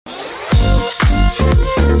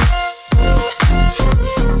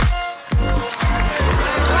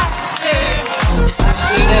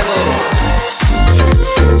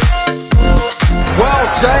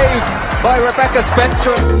by Rebecca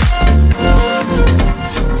Spencer. Maz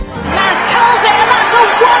curls it, and that's a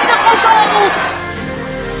wonderful goal!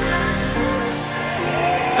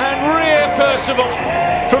 And Rhea Percival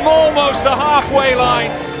from almost the halfway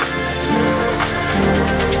line.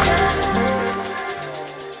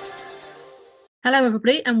 Hello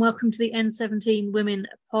everybody and welcome to the N17 Women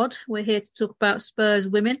Pod. We're here to talk about Spurs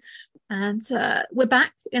women and we're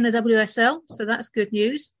back in the WSL, so that's good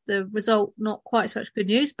news. The result not quite such good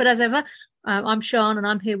news, but as ever, I'm Sian and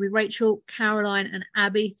I'm here with Rachel, Caroline and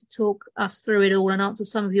Abby to talk us through it all and answer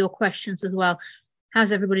some of your questions as well.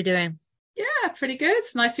 How's everybody doing? Yeah, pretty good.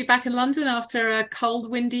 It's nice to be back in London after a cold,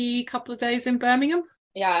 windy couple of days in Birmingham.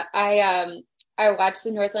 Yeah, I watched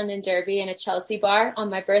the North London Derby in a Chelsea bar on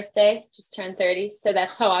my birthday, just turned 30, so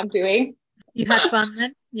that's how I'm doing. You had fun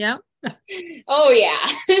then? Yeah? Oh, yeah.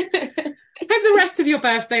 I hope the rest of your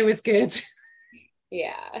birthday was good.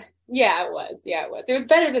 Yeah, it was. It was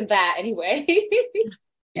better than that anyway.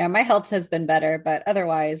 Yeah, my health has been better, but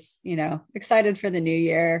otherwise, excited for the new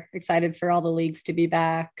year, excited for all the leagues to be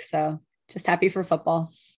back. So just happy for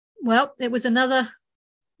football. Well, it was another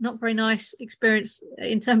not very nice experience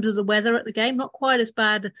in terms of the weather at the game. Not quite as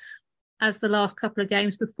bad as the last couple of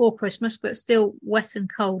games before Christmas, but still wet and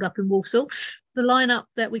cold up in Walsall. The lineup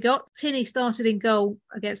that we got, Tinny started in goal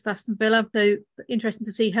against Aston Villa. So interesting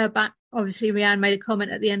to see her back. Obviously, Rianne made a comment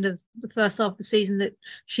at the end of the first half of the season that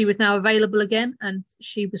she was now available again and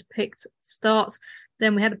she was picked to start.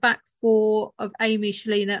 Then we had a back four of Amy,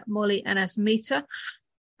 Shalina, Molly and Asmita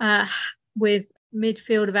with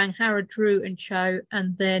midfield of Anghara, Drew and Cho,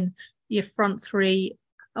 and then your front three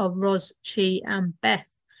of Roz, Chi and Beth.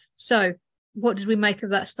 So what did we make of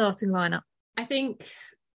that starting lineup? I think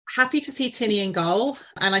happy to see Tinny in goal.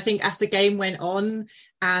 And I think as the game went on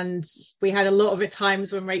and we had a lot of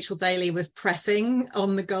times when Rachel Daly was pressing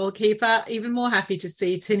on the goalkeeper, even more happy to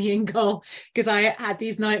see Tinny in goal, because I had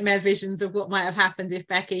these nightmare visions of what might have happened if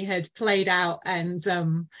Becky had played out and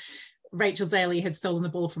Rachel Daly had stolen the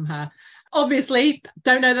ball from her. Obviously,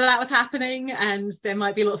 don't know that was happening, and there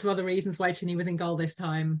might be lots of other reasons why Tinny was in goal this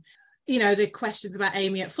time. The questions about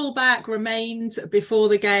Amy at fullback remained before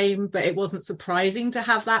the game, but it wasn't surprising to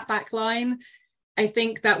have that back line. I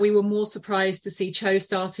think that we were more surprised to see Cho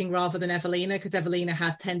starting rather than Evelina, because Evelina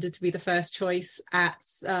has tended to be the first choice at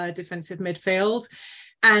defensive midfield.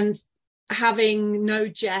 And having no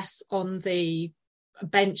Jess on the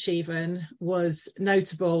bench even was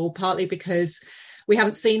notable, partly because we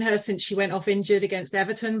haven't seen her since she went off injured against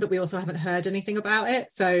Everton, but we also haven't heard anything about it.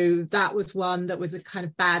 So that was one that was a kind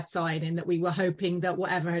of bad sign, in that we were hoping that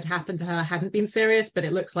whatever had happened to her hadn't been serious, but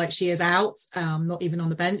it looks like she is out, not even on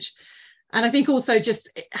the bench. And I think also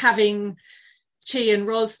just having Chi and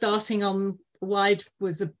Roz starting on wide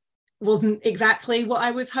wasn't exactly what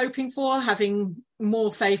I was hoping for, having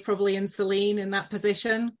more faith probably in Celine in that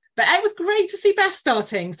position. But it was great to see Beth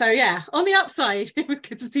starting. So yeah, on the upside, it was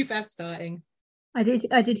good to see Beth starting. I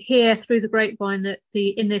did hear through the grapevine that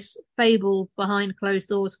in this fabled behind closed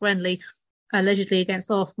doors friendly, allegedly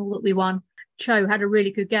against Arsenal that we won, Cho had a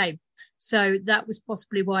really good game. So that was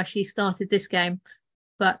possibly why she started this game.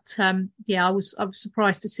 But I was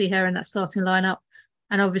surprised to see her in that starting lineup.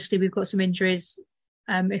 And obviously we've got some injuries.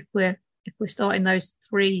 If we're starting those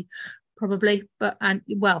three, probably.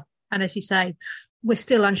 And as you say, we're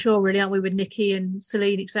still unsure, really, aren't we, with Nikki and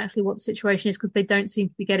Celine, exactly what the situation is, because they don't seem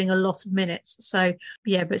to be getting a lot of minutes. So,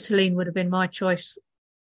 yeah, but Celine would have been my choice.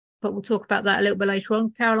 But we'll talk about that a little bit later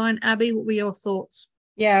on. Caroline, Abby, what were your thoughts?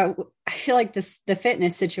 Yeah, I feel like the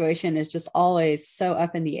fitness situation is just always so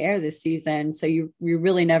up in the air this season. So you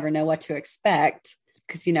really never know what to expect.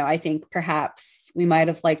 Because, I think perhaps we might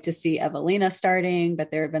have liked to see Evelina starting,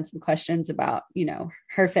 but there have been some questions about,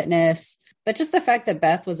 her fitness. But just the fact that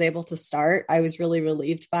Beth was able to start, I was really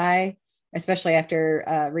relieved by, especially after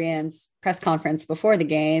Rianne's press conference before the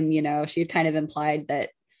game. She had kind of implied that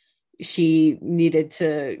she needed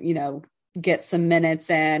to, get some minutes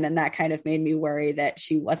in, and that kind of made me worry that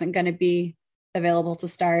she wasn't going to be available to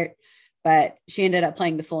start. But she ended up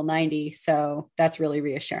playing the full 90. So that's really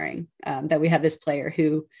reassuring that we have this player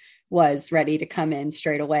who was ready to come in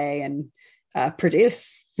straight away and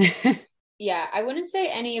produce. Yeah, I wouldn't say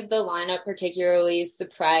any of the lineup particularly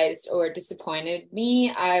surprised or disappointed me.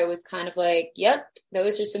 I was kind of like, yep,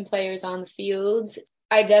 those are some players on the field.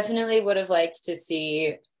 I definitely would have liked to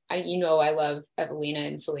see, I love Evelina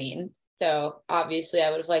and Celine. So obviously I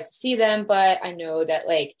would have liked to see them, but I know that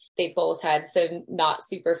they both had some not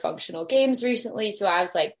super functional games recently. So I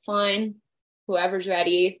was like, fine, whoever's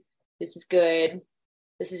ready, this is good.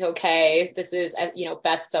 This is okay. This is,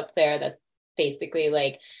 Beth's up there. That's basically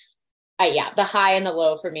the high and the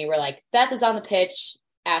low for me were Beth is on the pitch.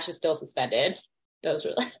 Ash is still suspended. Those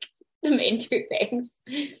were like the main two things.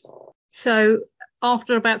 So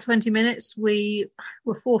after about 20 minutes, we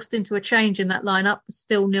were forced into a change in that lineup,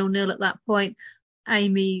 still 0-0 at that point.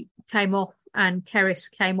 Amy came off and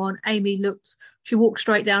Keris came on. Amy she walked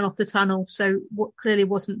straight down off the tunnel, so what clearly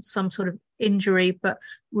wasn't some sort of injury, but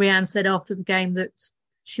Rianne said after the game that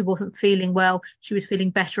she wasn't feeling well. She was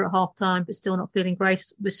feeling better at half time, but still not feeling great,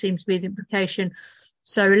 which seems to be the implication.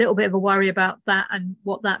 So a little bit of a worry about that and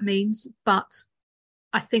what that means. But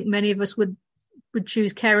I think many of us would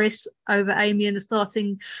choose Keris over Amy in the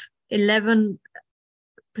starting 11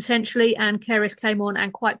 potentially, and Keris came on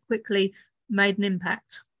and quite quickly made an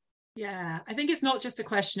impact. Yeah, I think it's not just a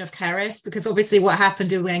question of Keris, because obviously what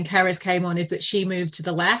happened when Keris came on is that she moved to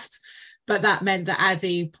the left, but that meant that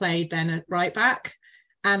Azzy played then at right back.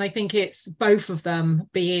 And I think it's both of them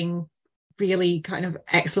being really kind of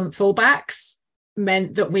excellent fullbacks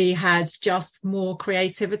meant that we had just more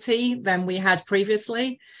creativity than we had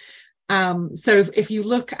previously. So if you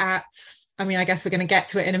look at, I mean, I guess we're going to get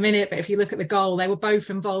to it in a minute, but if you look at the goal, they were both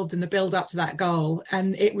involved in the build up to that goal.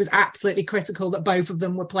 And it was absolutely critical that both of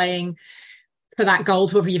them were playing for that goal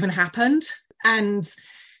to have even happened. And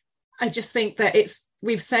I just think that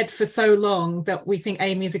we've said for so long that we think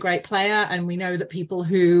Amy is a great player, and we know that people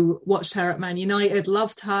who watched her at Man United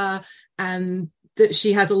loved her and that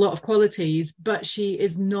she has a lot of qualities, but she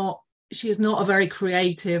is not a very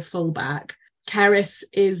creative fullback. Keris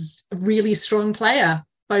is a really strong player,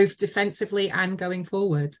 both defensively and going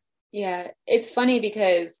forward. Yeah, it's funny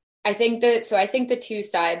because I think the two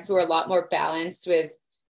sides were a lot more balanced with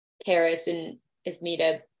Keris and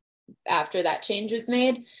Ismita after that change was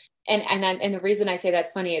made. And the reason I say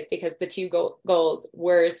that's funny is because the two goals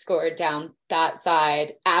were scored down that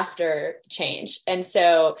side after change. And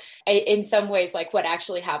so in some ways, like what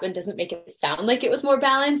actually happened doesn't make it sound like it was more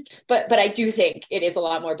balanced, but I do think it is a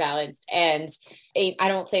lot more balanced. And I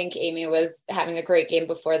don't think Amy was having a great game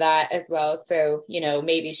before that as well. So,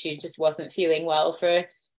 maybe she just wasn't feeling well for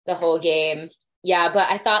the whole game. Yeah, but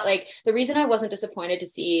I thought like the reason I wasn't disappointed to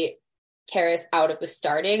see Keris out of the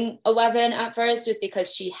starting 11 at first was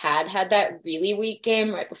because she had that really weak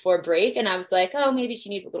game right before break, and I was like, oh, maybe she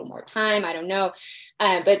needs a little more time, I don't know,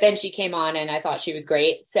 but then she came on and I thought she was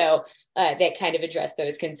great, so that kind of addressed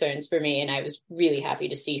those concerns for me, and I was really happy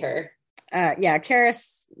to see her.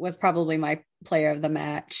 Keris was probably my player of the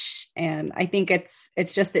match, and I think it's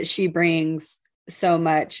just that she brings so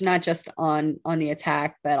much, not just on the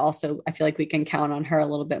attack, but also I feel like we can count on her a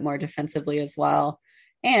little bit more defensively as well.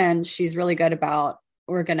 And she's really good about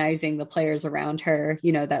organizing the players around her,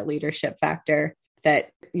 that leadership factor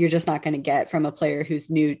that you're just not going to get from a player who's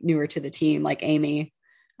newer to the team like Amy,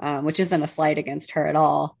 which isn't a slight against her at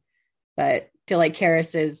all. But I feel like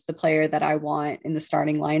Keris is the player that I want in the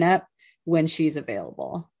starting lineup when she's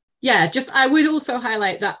available. Yeah, I would also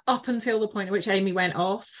highlight that up until the point at which Amy went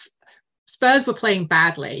off, Spurs were playing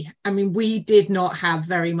badly. I mean, we did not have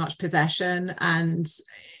very much possession, and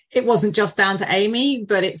it wasn't just down to Amy,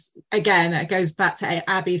 but it goes back to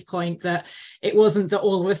Abby's point that it wasn't that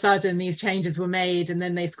all of a sudden these changes were made and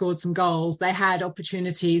then they scored some goals. They had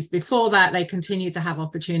opportunities before that. They continued to have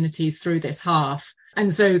opportunities through this half.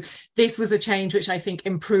 And so this was a change which I think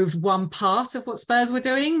improved one part of what Spurs were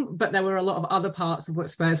doing, but there were a lot of other parts of what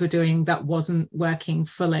Spurs were doing that wasn't working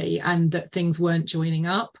fully and that things weren't joining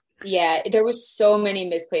up. Yeah, there was so many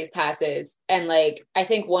misplaced passes. And like, I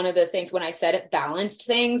think one of the things when I said it balanced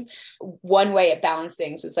things, one way it balanced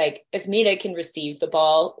things was like Ismita can receive the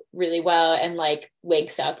ball really well and like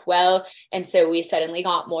links up well. And so we suddenly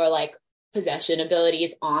got more like possession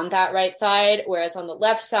abilities on that right side. Whereas on the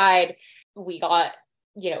left side, we got,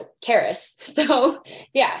 Keris. So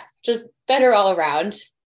yeah, just better all around.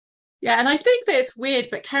 Yeah, and I think that it's weird,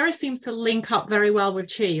 but Keris seems to link up very well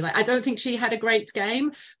with Chi. Like, I don't think she had a great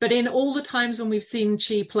game, but in all the times when we've seen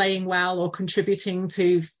Chi playing well or contributing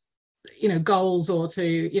to, goals or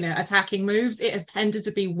to, attacking moves, it has tended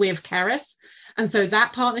to be with Keris. And so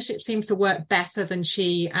that partnership seems to work better than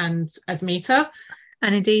Chi and Ismita.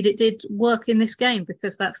 And indeed, it did work in this game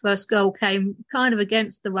because that first goal came kind of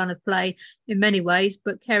against the run of play in many ways,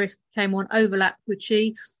 but Keris came on overlap with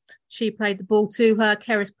Chi. She played the ball to her.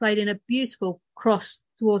 Keris played in a beautiful cross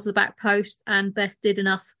towards the back post, and Beth did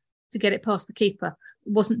enough to get it past the keeper.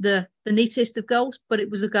 It wasn't the neatest of goals, but it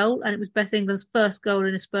was a goal, and it was Beth England's first goal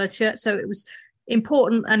in a Spurs shirt. So it was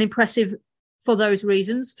important and impressive for those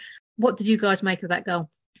reasons. What did you guys make of that goal?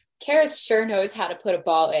 Keris sure knows how to put a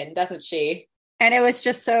ball in, doesn't she? And it was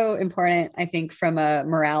just so important, I think, from a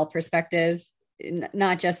morale perspective.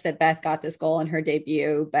 Not just that Beth got this goal in her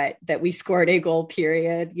debut, but that we scored a goal,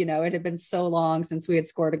 period. It had been so long since we had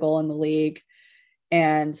scored a goal in the league.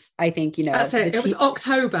 And I think, that's it. It was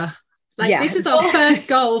October. This is Yeah. our first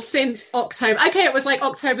goal since October. Okay, it was like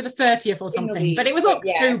October the 30th or something, but it was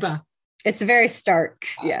October. Yeah. It's very stark,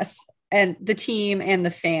 yes. And the team and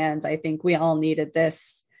the fans, I think we all needed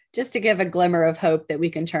this just to give a glimmer of hope that we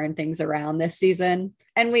can turn things around this season.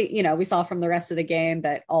 And we saw from the rest of the game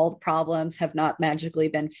that all the problems have not magically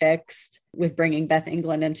been fixed with bringing Beth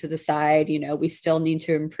England into the side. We still need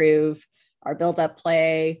to improve our build-up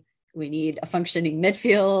play. We need a functioning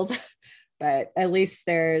midfield, but at least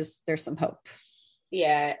there's some hope.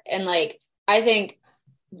 Yeah. And I think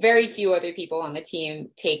very few other people on the team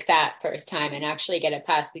take that first time and actually get it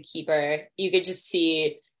past the keeper. You could just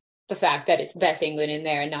see the fact that it's Beth England in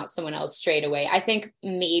there and not someone else straight away. I think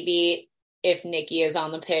maybe if Nikki is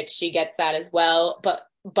on the pitch, she gets that as well,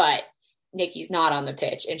 but Nikki's not on the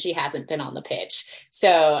pitch and she hasn't been on the pitch.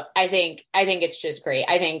 So I think it's just great.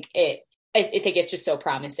 I think it's just so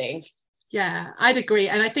promising. Yeah, I'd agree.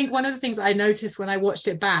 And I think one of the things I noticed when I watched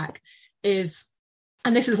it back is,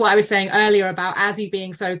 and this is what I was saying earlier about Azzy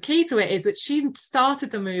being so key to it, is that she started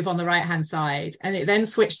the move on the right-hand side and it then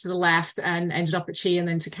switched to the left and ended up at Chi and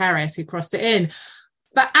then to Karis, who crossed it in.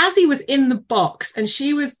 But Azzy was in the box and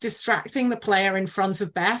she was distracting the player in front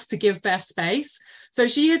of Beth to give Beth space. So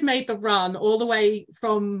she had made the run all the way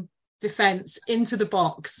from defence into the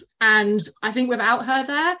box. And I think without her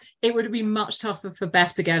there, it would be much tougher for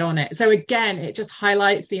Beth to get on it. So again, it just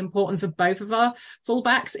highlights the importance of both of our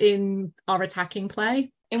fullbacks in our attacking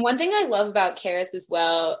play. And one thing I love about Karis as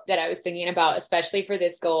well that I was thinking about, especially for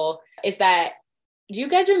this goal, is that, do you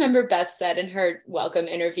guys remember Beth said in her welcome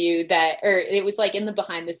interview or it was in the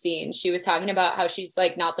behind the scenes, she was talking about how she's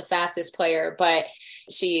not the fastest player, but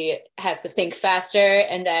she has to think faster.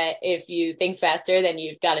 And that if you think faster, then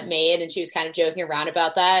you've got it made. And she was kind of joking around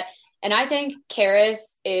about that. And I think Karis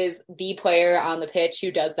is the player on the pitch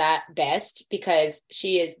who does that best because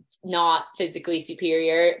she is not physically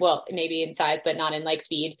superior. Well, maybe in size, but not in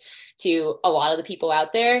speed to a lot of the people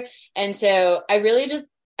out there. And so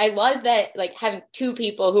I love that, having two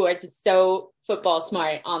people who are just so football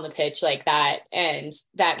smart on the pitch like that. And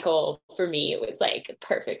that goal for me, it was a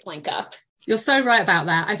perfect link up. You're so right about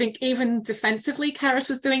that. I think even defensively, Karis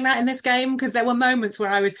was doing that in this game, because there were moments where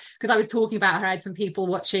I was talking about her. I had some people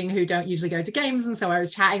watching who don't usually go to games. And so I was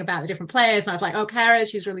chatting about the different players and I was like, oh,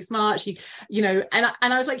 Karis, she's really smart. She, and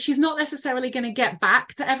I was like, she's not necessarily going to get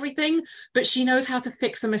back to everything, but she knows how to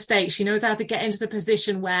fix a mistake. She knows how to get into the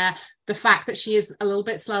position where the fact that she is a little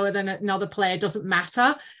bit slower than another player doesn't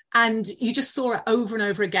matter. And you just saw it over and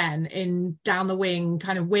over again in down the wing,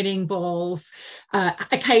 kind of winning balls,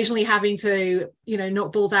 occasionally having to,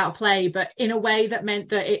 knock balls out of play, but in a way that meant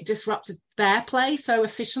that it disrupted their play so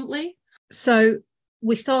efficiently. So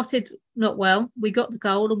we started not well. We got the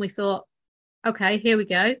goal and we thought, okay, here we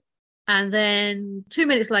go. And then 2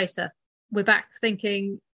 minutes later, we're back to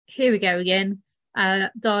thinking, here we go again.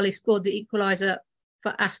 Darley scored the equaliser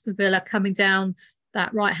for Aston Villa coming down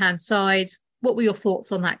that right-hand side. What were your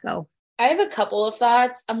thoughts on that goal? I have a couple of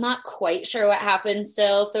thoughts. I'm not quite sure what happened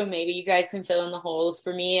still, so maybe you guys can fill in the holes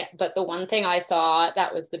for me. But the one thing I saw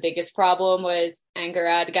that was the biggest problem was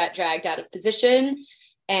Angarad got dragged out of position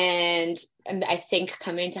and I think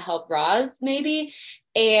coming to help Roz maybe.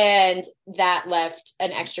 And that left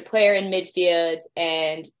an extra player in midfield.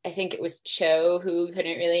 And I think it was Cho who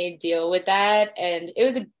couldn't really deal with that. And it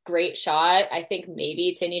was a great shot. I think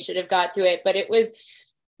maybe Tinny should have got to it, but it was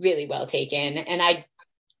really well taken. And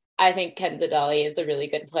I think Kenza Dali is a really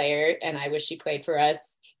good player and I wish she played for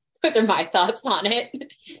us. Those are my thoughts on it.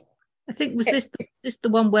 I think was this the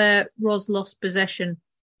one where Roz lost possession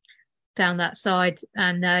down that side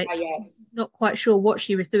and yes. Not quite sure what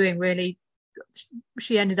she was doing really.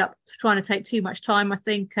 She ended up trying to take too much time, I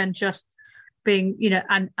think, and just being,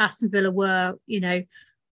 and Aston Villa were,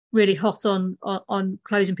 really hot on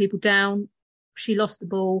closing people down. She lost the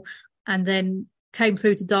ball and then came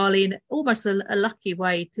through to Darley in almost a lucky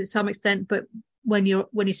way to some extent. But when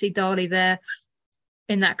you see Darley there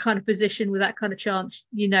in that kind of position with that kind of chance,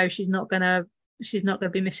 she's not gonna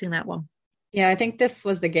be missing that one. Yeah, I think this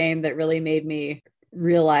was the game that really made me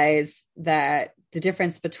realize that the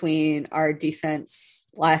difference between our defense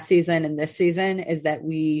last season and this season is that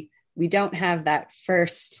we don't have that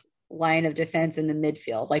first line of defense in the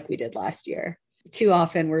midfield like we did last year. Too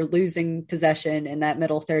often we're losing possession in that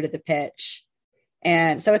middle third of the pitch.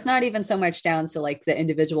 And so it's not even so much down to the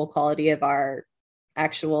individual quality of our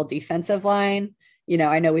actual defensive line.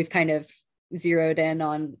 I know we've kind of zeroed in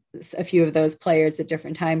on a few of those players at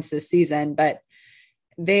different times this season, but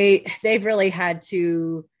they've really had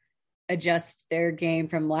to adjust their game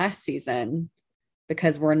from last season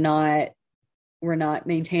because we're not we're not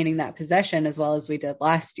maintaining that possession as well as we did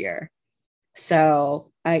last year.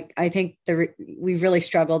 So I think we've really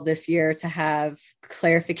struggled this year to have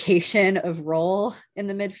clarification of role in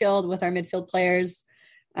the midfield with our midfield players.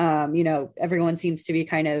 Everyone seems to be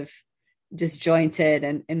kind of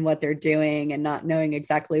disjointed in what they're doing and not knowing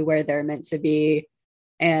exactly where they're meant to be.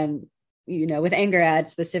 And, with Angerad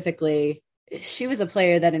specifically, she was a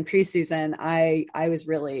player that in preseason I was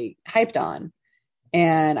really hyped on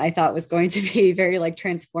and I thought was going to be very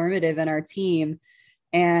transformative in our team.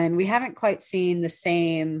 And we haven't quite seen the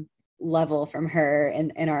same level from her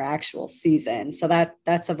in our actual season. So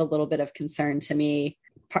that's of a little bit of concern to me.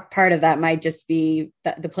 Part of that might just be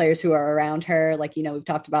the players who are around her. We've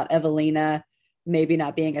talked about Evelina maybe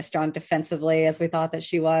not being as strong defensively as we thought that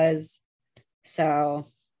she was. So,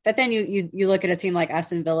 but then you look at a team like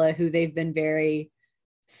Aston Villa, who they've been very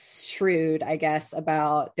shrewd, I guess,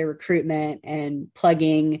 about their recruitment and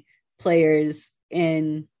plugging players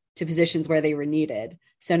in to positions where they were needed.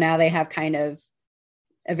 So now they have kind of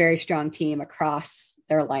a very strong team across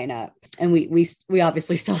their lineup. And we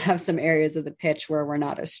obviously still have some areas of the pitch where we're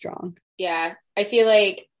not as strong. Yeah. I feel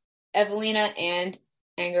like Evelina and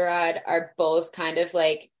Angerad are both kind of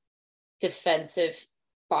defensive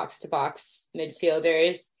box to box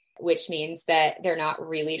midfielders, which means that they're not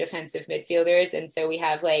really defensive midfielders. And so we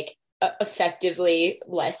have effectively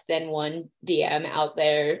less than one DM out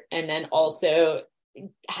there. And then also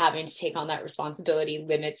having to take on that responsibility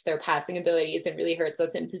limits their passing abilities and really hurts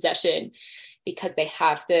us in possession because they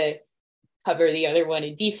have to cover the other one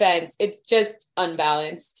in defense. It's just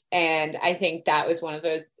unbalanced. And I think that was one of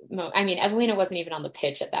those, Evelina wasn't even on the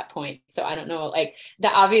pitch at that point. So I don't know,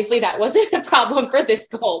 that obviously that wasn't a problem for this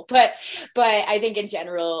goal, but I think in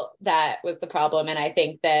general, that was the problem. And I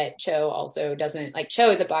think that Cho also doesn't Cho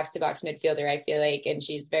is a box to box midfielder, I feel and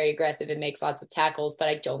she's very aggressive and makes lots of tackles, but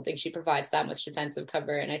I don't think she provides that much defensive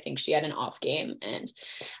cover. And I think she had an off game. And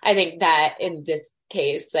I think that in this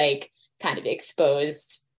case, kind of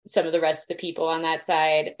exposed some of the rest of the people on that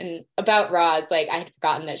side. And about Roz, I had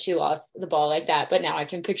forgotten that she lost the ball like that, but now I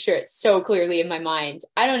can picture it so clearly in my mind.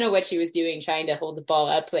 I don't know what she was doing trying to hold the ball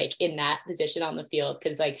up in that position on the field,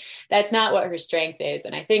 because that's not what her strength is.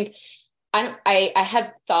 And I think I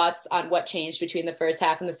have thoughts on what changed between the first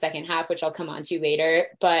half and the second half, which I'll come on to later,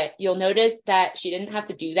 but you'll notice that she didn't have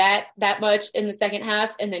to do that much in the second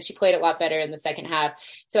half, and then she played a lot better in the second half.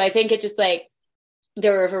 So I think it just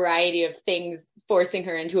there were a variety of things forcing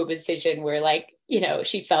her into a position where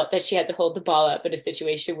she felt that she had to hold the ball up in a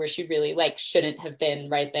situation where she really shouldn't have been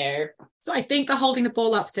right there. So I think the holding the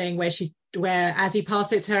ball up thing where as he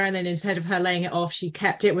passed it to her and then instead of her laying it off, she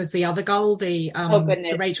kept it, was the other goal, the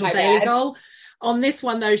Rachel Daly goal. On this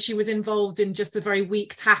one, though, she was involved in just a very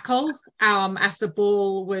weak tackle as the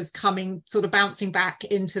ball was coming, sort of bouncing back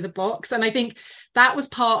into the box. And I think that was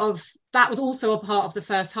also a part of the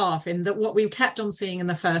first half, in that what we kept on seeing in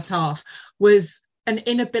the first half was an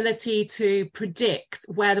inability to predict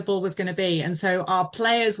where the ball was going to be. And so our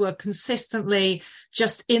players were consistently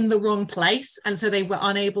just in the wrong place. And so they were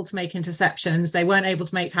unable to make interceptions. They weren't able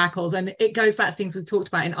to make tackles. And it goes back to things we've talked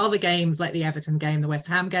about in other games, like the Everton game, the West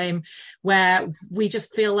Ham game, where we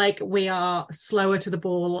just feel like we are slower to the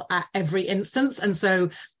ball at every instance. And so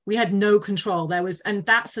we had no control. And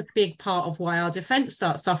that's a big part of why our defense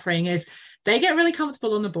starts suffering, is they get really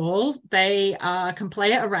comfortable on the ball. They can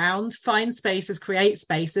play it around, find spaces, create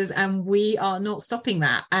spaces, and we are not stopping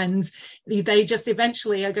that. And they just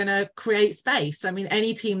eventually are going to create space.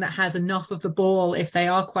 Any team that has enough of the ball, if they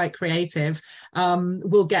are quite creative,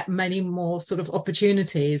 will get many more sort of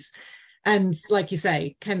opportunities. And like you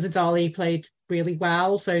say, Kenza Dali played really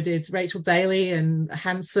well. So did Rachel Daly and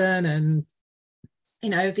Hansen and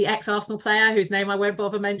the ex-Arsenal player whose name I won't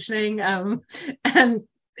bother mentioning. And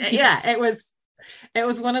yeah, it was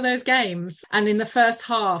one of those games. And in the first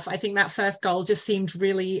half, I think that first goal just seemed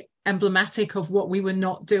really emblematic of what we were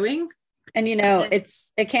not doing. And,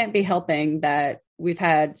 it can't be helping that we've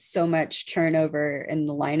had so much turnover in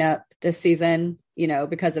the lineup this season,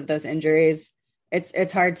 because of those injuries.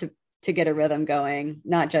 It's hard to get a rhythm going,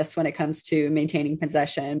 not just when it comes to maintaining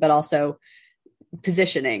possession, but also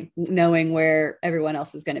positioning, knowing where everyone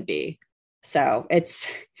else is going to be. So it's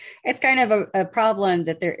kind of a problem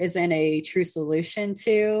that there isn't a true solution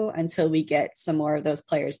to until we get some more of those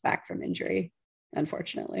players back from injury,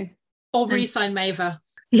 unfortunately. Or re-sign Maeva.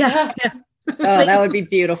 Yeah. Oh, that would be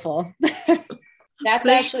beautiful. That's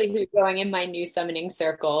actually who's going in my new summoning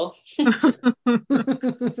circle.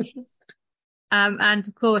 And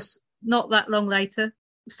of course, not that long later,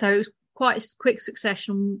 so it was quite a quick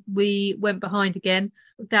succession, we went behind again,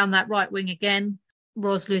 down that right wing again.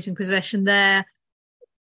 Ros losing possession there.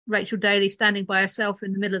 Rachel Daly standing by herself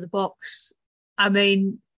in the middle of the box. I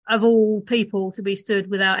mean, of all people to be stood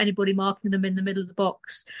without anybody marking them in the middle of the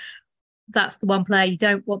box, that's the one player you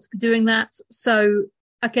don't want to be doing that. So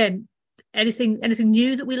again, anything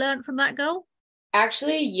new that we learned from that goal?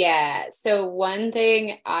 Actually, yeah. So one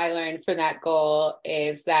thing I learned from that goal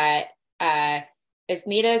is that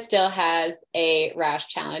Esmita still has a rash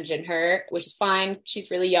challenge in her, which is fine.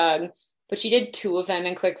 She's really young, but she did 2 of them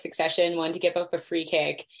in quick succession, one to give up a free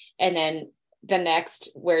kick, and then the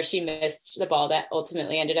next where she missed the ball that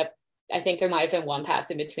ultimately ended up, I think there might have been one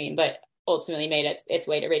pass in between, but ultimately made its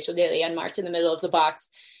way to Rachel Daly unmarked in the middle of the box.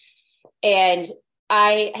 And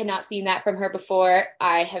I had not seen that from her before.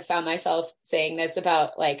 I have found myself saying this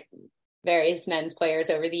about like various men's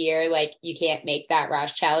players over the year, like you can't make that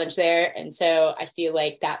rash challenge there. And so I feel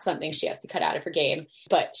like that's something she has to cut out of her game.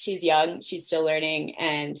 But she's young, she's still learning,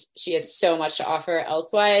 and she has so much to offer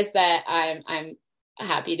elsewise that I'm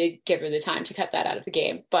happy to give her the time to cut that out of the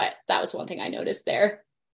game. But that was one thing I noticed there.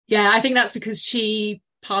 Yeah, I think that's because she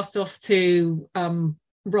passed off to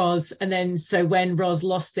Roz, and then so when Roz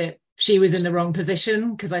lost it, she was in the wrong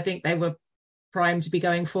position because I think they were primed to be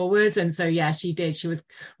going forwards. And so yeah, she was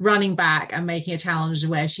running back and making a challenge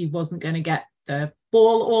where she wasn't going to get the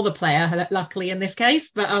ball or the player, luckily in this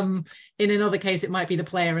case, but in another case it might be the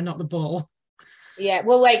player and not the ball. Yeah,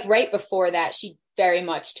 well, like right before that, she very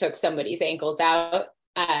much took somebody's ankles out.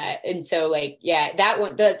 And so like, yeah, that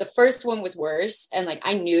one, the first one was worse. And like,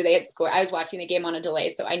 I knew they had scored. I was watching the game on a delay,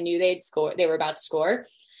 so I knew they were about to score.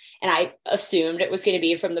 And I assumed it was going to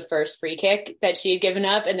be from the first free kick that she had given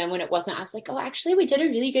up. And then when it wasn't, I was like, oh, actually, we did a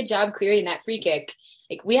really good job clearing that free kick.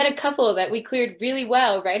 Like we had a couple that we cleared really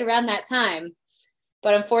well right around that time.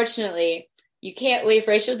 But unfortunately, you can't leave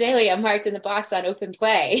Rachel Daly unmarked in the box on open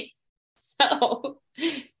play. So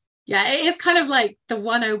yeah, it is kind of like the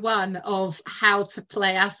 101 of how to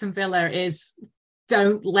play Aston Villa is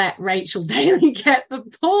don't let Rachel Daly get the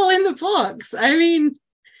ball in the box. I mean,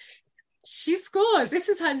 she scores. This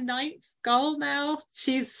is her 9th goal now.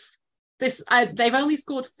 They've only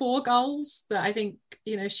scored 4 goals that I think,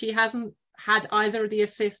 she hasn't had either the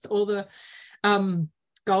assist or the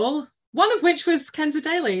goal, one of which was Kenza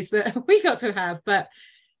Daly's that we got to have. But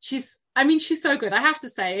she's so good. I have to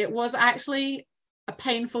say, it was actually a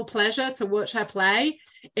painful pleasure to watch her play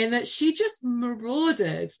in that she just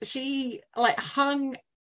marauded. She like hung,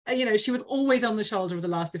 she was always on the shoulder of the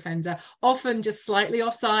last defender, often just slightly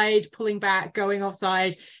offside, pulling back, going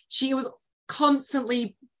offside. She was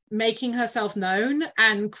constantly making herself known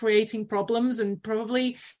and creating problems and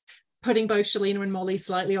probably putting both Shalina and Molly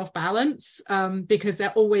slightly off balance because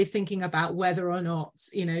they're always thinking about whether or not,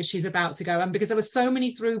 she's about to go. And because there were so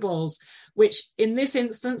many through balls, which in this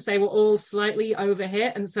instance, they were all slightly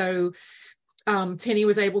overhit. And so Tinny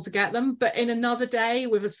was able to get them. But in another day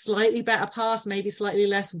with a slightly better pass, maybe slightly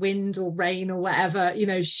less wind or rain or whatever,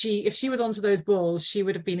 if she was onto those balls, she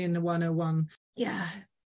would have been in the 101. Yeah.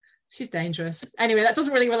 She's dangerous. Anyway, that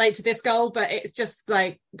doesn't really relate to this goal, but it's just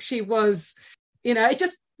like she was, it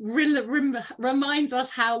just reminds us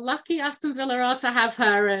how lucky Aston Villa are to have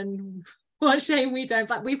her, and what a shame we don't.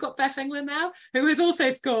 But we've got Beth England now, who has also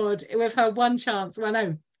scored with her 1 chance. Well,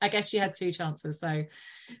 no, I guess she had 2 chances. So,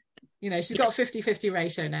 she's got a 50-50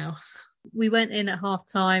 ratio now. We went in at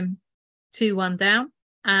half-time 2-1 down,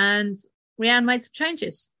 and Rianne made some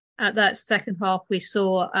changes. At that second half, we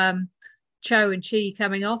saw Cho and Chi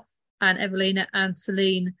coming off, and Evelina and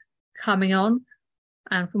Celine coming on.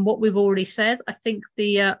 And from what we've already said, I think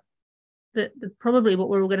the probably what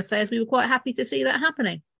we're all going to say is we were quite happy to see that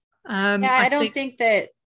happening. I don't think that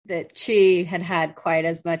Chi had quite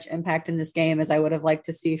as much impact in this game as I would have liked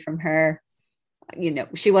to see from her.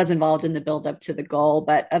 She was involved in the build up to the goal,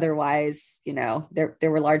 but otherwise, there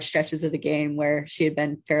were large stretches of the game where she had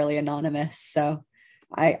been fairly anonymous. So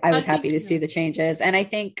I was happy to see the changes. And I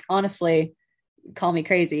think, honestly, call me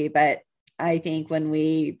crazy, but I think when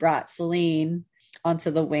we brought Celine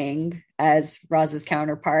onto the wing as Roz's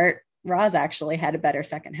counterpart, Roz actually had a better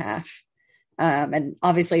second half. And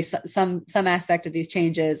obviously some aspect of these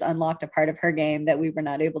changes unlocked a part of her game that we were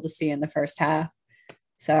not able to see in the first half.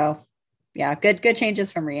 So yeah, good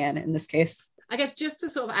changes from Rianne in this case. I guess just to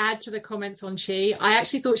sort of add to the comments on Chi, I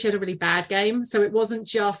actually thought she had a really bad game. So it wasn't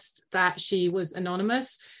just that she was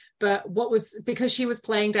anonymous, but because she was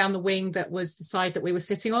playing down the wing that was the side that we were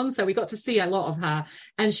sitting on. So we got to see a lot of her,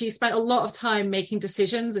 and she spent a lot of time making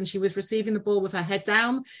decisions, and she was receiving the ball with her head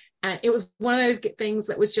down. And it was one of those things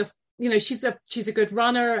that was just she's a good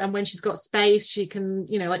runner, and when she's got space, she can,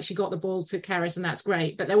 like she got the ball to Keres, and that's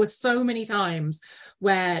great. But there were so many times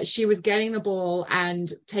where she was getting the ball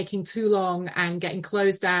and taking too long and getting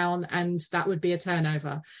closed down, and that would be a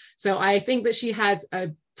turnover. So I think that she had a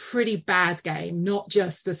pretty bad game, not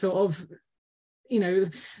just a sort of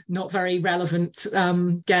not very relevant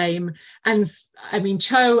game. And I mean,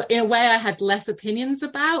 Cho, in a way, I had less opinions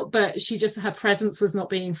about, but her presence was not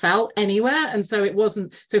being felt anywhere. And so it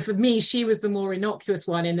wasn't, so for me, she was the more innocuous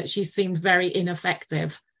one in that she seemed very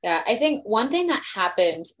ineffective. Yeah, I think one thing that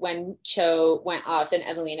happened when Cho went off and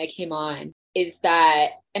Evelina came on is that,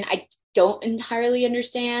 and I don't entirely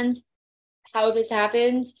understand how this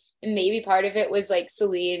happened, and maybe part of it was like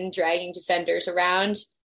Celine dragging defenders around,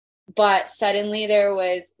 but suddenly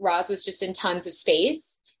Roz was just in tons of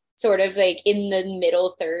space, sort of like in the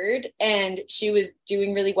middle third, and she was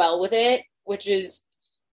doing really well with it, which is,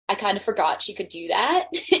 I kind of forgot she could do that.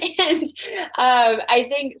 And I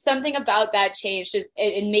think something about that changed,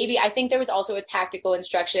 and maybe I think there was also a tactical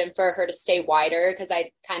instruction for her to stay wider, because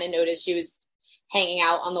I kind of noticed she was hanging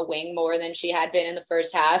out on the wing more than she had been in the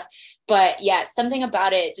first half. But yeah, something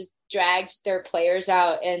about it just dragged their players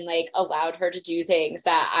out and like allowed her to do things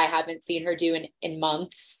that I haven't seen her do in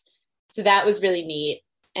months. So that was really neat.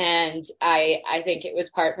 And I think it was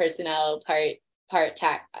part personnel, part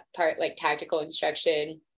like tactical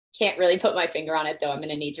instruction. Can't really put my finger on it though. I'm going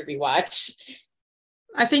to need to rewatch.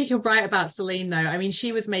 I think you're right about Celine though. I mean,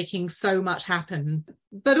 she was making so much happen,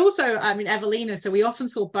 but also, I mean, Evelina. So we often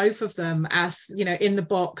saw both of them as, in the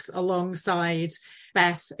box alongside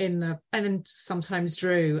Beth and then sometimes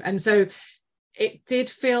Drew. And so it did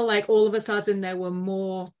feel like all of a sudden there were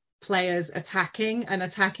more players attacking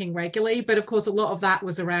regularly. But of course, a lot of that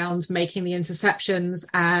was around making the interceptions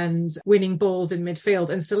and winning balls in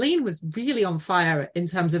midfield. And Celine was really on fire in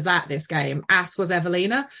terms of that this game, as was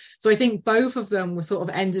Evelina. So I think both of them were sort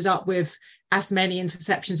of ended up with as many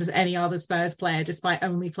interceptions as any other Spurs player, despite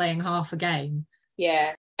only playing half a game.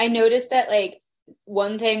 Yeah. I noticed that like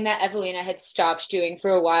one thing that Evelina had stopped doing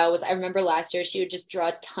for a while was, I remember last year, she would just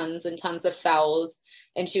draw tons and tons of fouls,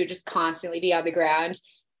 and she would just constantly be on the ground.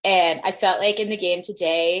 And I felt like in the game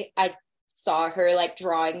today, I saw her like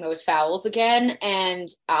drawing those fouls again. And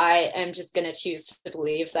I am just going to choose to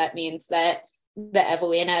believe that means that the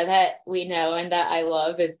Evelina that we know and that I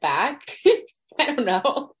love is back. I don't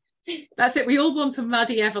know. That's it. We all want a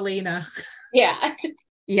muddy Evelina. Yeah.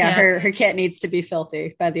 Yeah, her kit needs to be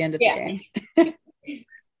filthy by the end of the game.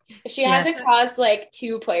 If she hasn't caused like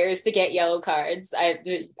 2 players to get yellow cards, I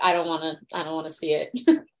don't want to see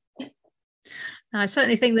it. I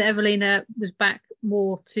certainly think that Evelina was back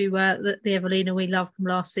more to the Evelina we loved from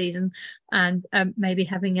last season, and maybe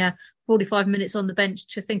having 45 minutes on the bench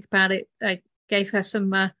to think about it gave her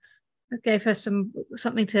something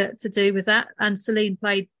to do with that. And Celine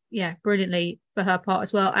played brilliantly for her part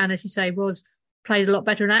as well. And as you say, Roz played a lot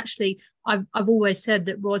better. And actually, I've always said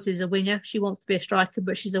that Roz is a winger. She wants to be a striker,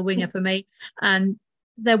 but she's a winger for me. And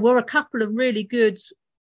there were a couple of really good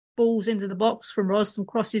balls into the box from Roz, some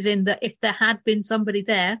crosses in that if there had been somebody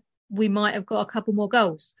there, we might have got a couple more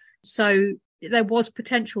goals. So there was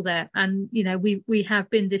potential there. And, we have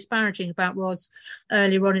been disparaging about Roz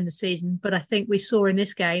earlier on in the season, but I think we saw in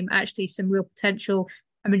this game actually some real potential.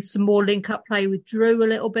 I mean, some more link-up play with Drew a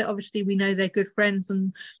little bit. Obviously, we know they're good friends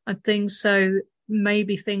and things, so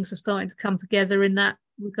maybe things are starting to come together in that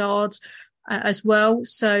regard as well.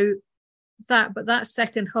 So that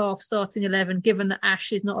second half starting 11, given that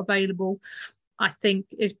Ash is not available, I think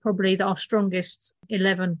is probably our strongest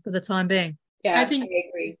 11 for the time being. Yeah, I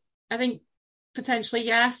agree. I think potentially,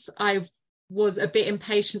 yes. I was a bit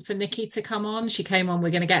impatient for Nikki to come on. She came on, we're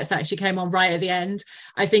going to get to that. She came on right at the end.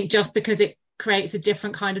 I think just because it creates a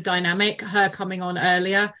different kind of dynamic, her coming on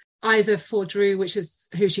earlier, either for Drew, which is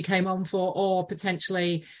who she came on for, or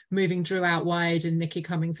potentially moving Drew out wide and Nikki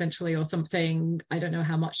coming centrally or something. I don't know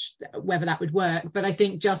whether that would work, but I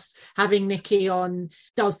think just having Nikki on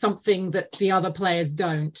does something that the other players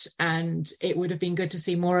don't, and it would have been good to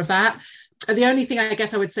see more of that. The only thing I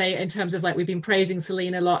guess I would say in terms of, like, we've been praising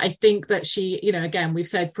Celine a lot, I think that she, again, we've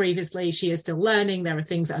said previously, she is still learning. There are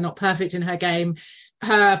things that are not perfect in her game.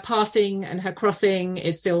 Her passing and her crossing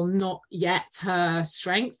is still not yet her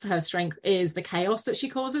strength. Her strength is the chaos that she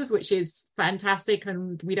causes, which is fantastic.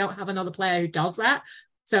 And we don't have another player who does that.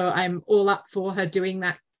 So I'm all up for her doing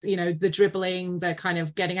that, the dribbling, the kind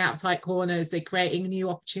of getting out of tight corners, the creating new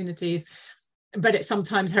opportunities. But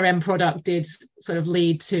sometimes her end product did sort of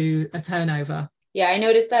lead to a turnover. Yeah, I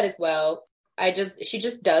noticed that as well. She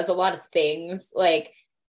just does a lot of things like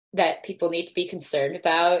that people need to be concerned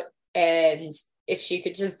about. And if she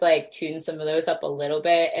could just like tune some of those up a little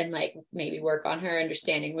bit and like maybe work on her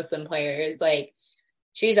understanding with some players, like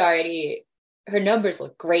her numbers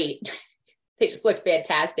look great. They just look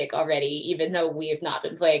fantastic already, even though we have not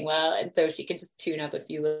been playing well. And so she could just tune up a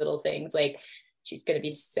few little things. Like, she's going to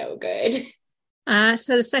be so good.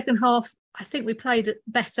 So the second half, I think we played it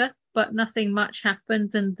better, but nothing much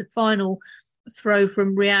happened. And the final throw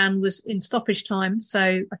from Rianne was in stoppage time. So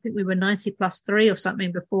I think we were 90+3 or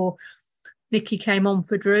something before Nikki came on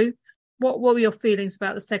for Drew. What were your feelings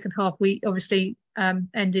about the second half? We obviously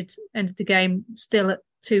ended the game still at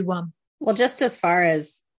 2-1. Well, just as far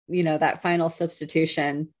as, that final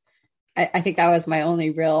substitution, I think that was my only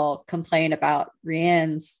real complaint about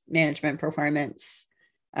Rianne's management performance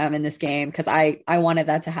in this game, because I wanted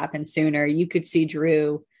that to happen sooner. You could see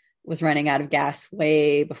Drew was running out of gas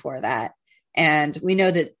way before that. And we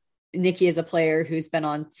know that Nikki is a player who's been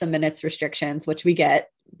on some minutes restrictions, which we get.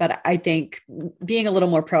 But I think being a little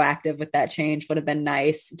more proactive with that change would have been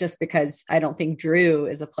nice, just because I don't think Drew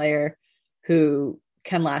is a player who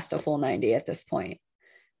can last a full 90 at this point.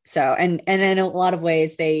 So, and in a lot of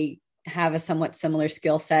ways, they have a somewhat similar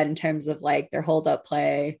skill set in terms of like their hold up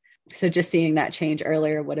play. So just seeing that change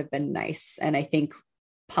earlier would have been nice. And I think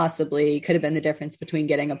possibly could have been the difference between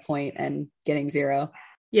getting a point and getting 0.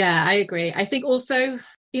 Yeah, I agree. I think also,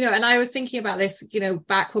 and I was thinking about this,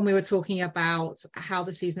 back when we were talking about how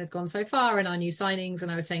the season had gone so far and our new signings. And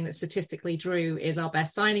I was saying that statistically, Drew is our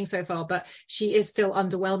best signing so far, but she is still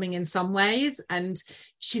underwhelming in some ways. And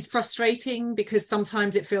she's frustrating because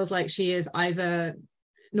sometimes it feels like she is either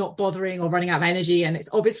not bothering or running out of energy. And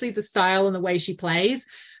it's obviously the style and the way she plays,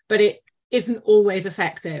 but it isn't always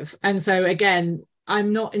effective. And so again,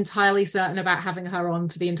 I'm not entirely certain about having her on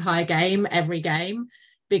for the entire game, every game,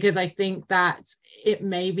 because I think that it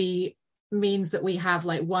maybe means that we have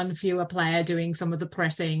like one fewer player doing some of the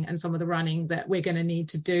pressing and some of the running that we're going to need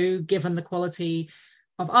to do, given the quality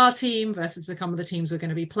of our team versus some of the teams we're going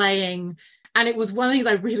to be playing. And it was one of the things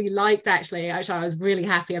I really liked, actually I was really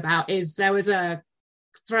happy about, is there was a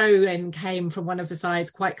throw in came from one of the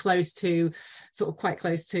sides quite close to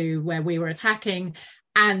where we were attacking.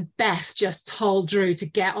 And Beth just told Drew to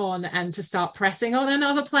get on and to start pressing on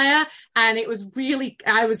another player. And it was really,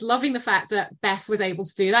 I was loving the fact that Beth was able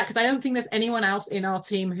to do that, because I don't think there's anyone else in our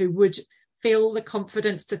team who would feel the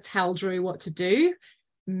confidence to tell Drew what to do.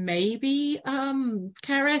 Maybe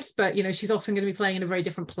Keris, but she's often going to be playing in a very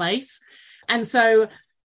different place. And so,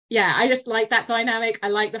 yeah, I just like that dynamic. I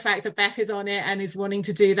like the fact that Beth is on it and is wanting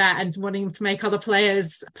to do that and wanting to make other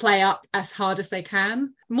players play up as hard as they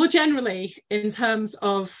can. More generally, in terms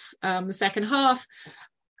of the second half,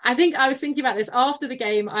 I think I was thinking about this after the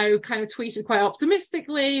game. I kind of tweeted quite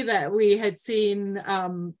optimistically that we had seen,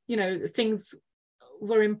 things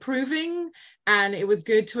were improving, and it was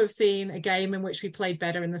good to have seen a game in which we played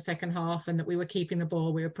better in the second half and that we were keeping the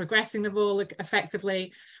ball, we were progressing the ball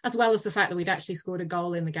effectively, as well as the fact that we'd actually scored a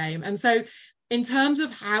goal in the game. And so in terms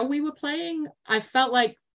of how we were playing, I felt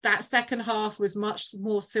like that second half was much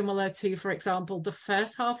more similar to, for example, the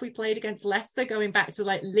first half we played against Leicester, going back to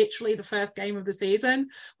like literally the first game of the season,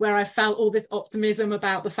 where I felt all this optimism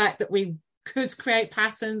about the fact that we could create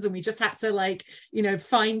patterns and we just had to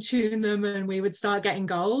fine tune them and we would start getting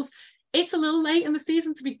goals. It's a little late in the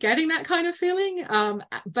season to be getting that kind of feeling,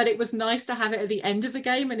 but it was nice to have it at the end of the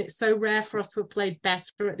game, and it's so rare for us to have played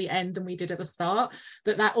better at the end than we did at the start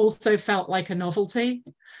that also felt like a novelty.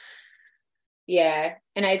 Yeah,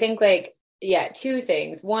 and I think two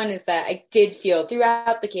things. One is that I did feel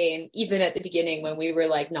throughout the game, even at the beginning when we were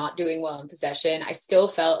not doing well in possession, I still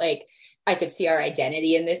felt like I could see our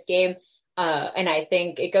identity in this game. And I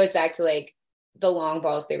think it goes back to the long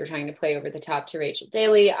balls they were trying to play over the top to Rachel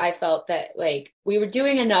Daly. I felt that we were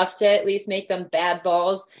doing enough to at least make them bad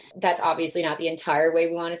balls. That's obviously not the entire way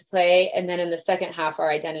we wanted to play. And then in the second half, our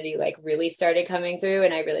identity really started coming through,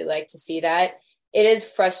 and I really like to see that. It is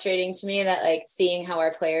frustrating to me that seeing how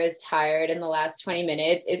our players tired in the last 20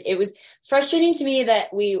 minutes, it was frustrating to me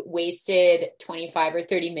that we wasted 25 or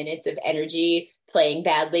 30 minutes of energy playing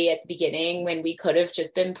badly at the beginning when we could have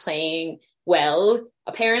just been playing well,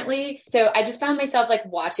 apparently. So I just found myself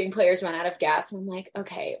watching players run out of gas, and I'm like,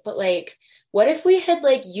 okay, but what if we had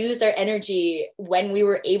used our energy when we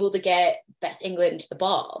were able to get Beth England the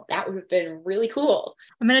ball? That would have been really cool.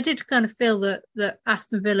 I mean, I did kind of feel that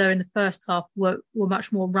Aston Villa in the first half were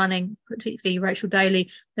much more running, particularly Rachel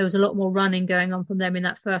Daly. There was a lot more running going on from them in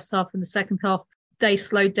that first half. In the second half, they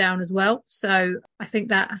slowed down as well. So I think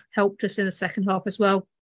that helped us in the second half as well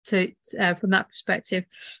from that perspective.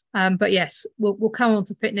 But yes, we'll come on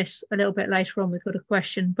to fitness a little bit later on. We've got a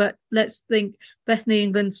question, but let's think Bethany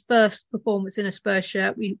England's first performance in a Spurs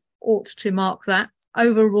shirt. We ought to mark that.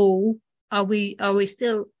 Overall, are we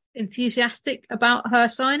still enthusiastic about her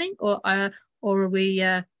signing, or are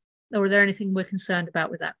there anything we're concerned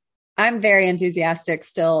about with that? I'm very enthusiastic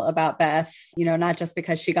still about Beth, not just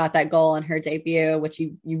because she got that goal in her debut, which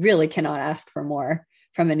you really cannot ask for more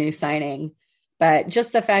from a new signing, but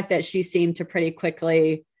just the fact that she seemed to pretty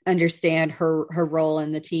quickly understand her role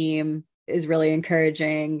in the team is really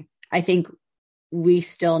encouraging. I think we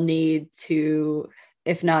still need to,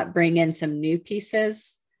 if not bring in some new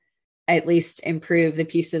pieces, at least improve the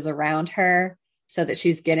pieces around her so that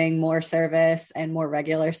she's getting more service and more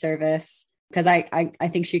regular service. Because I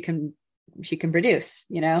think she can produce,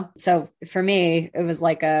 So for me, it was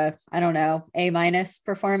like A-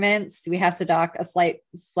 performance. We have to dock a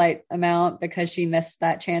slight amount because she missed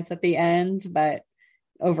that chance at the end. But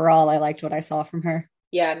overall, I liked what I saw from her.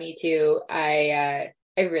 Yeah, me too. I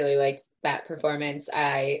really liked that performance.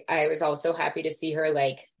 I was also happy to see her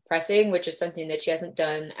pressing, which is something that she hasn't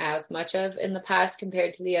done as much of in the past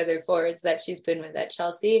compared to the other forwards that she's been with at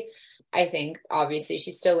Chelsea. I think obviously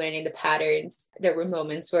she's still learning the patterns. There were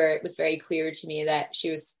moments where it was very clear to me that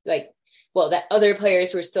she was that other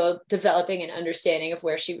players were still developing an understanding of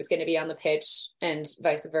where she was going to be on the pitch and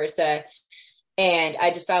vice versa. And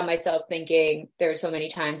I just found myself thinking, there were so many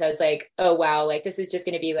times I was like, oh, wow, this is just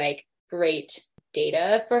going to be great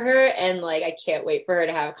data for her. And I can't wait for her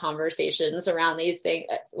to have conversations around these things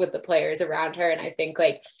with the players around her. And I think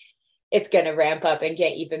it's going to ramp up and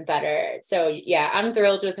get even better. So yeah, I'm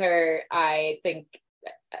thrilled with her. I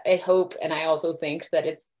hope, and I also think that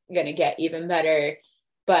it's going to get even better,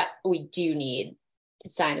 but we do need to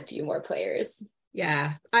sign a few more players.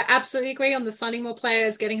 Yeah, I absolutely agree on the signing more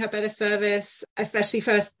players, getting her better service, especially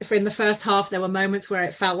for in the first half. There were moments where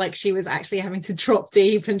it felt like she was actually having to drop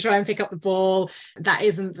deep and try and pick up the ball. That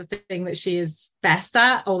isn't the thing that she is best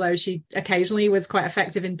at, although she occasionally was quite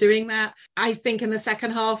effective in doing that. I think in the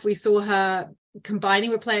second half, we saw her combining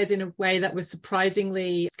with players in a way that was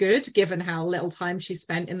surprisingly good, given how little time she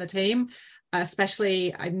spent in the team.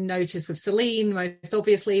 Especially I noticed with Celine most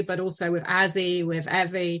obviously, but also with Azzy, with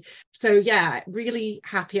Evie. So yeah, really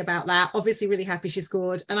happy about that. Obviously really happy she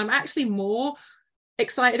scored. And I'm actually more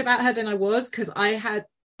excited about her than I was, because I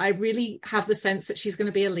really have the sense that she's going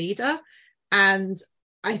to be a leader. And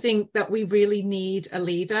I think that we really need a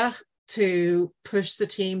leader to push the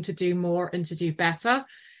team to do more and to do better.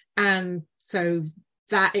 And so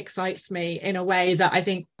that excites me in a way that I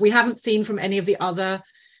think we haven't seen from any of the other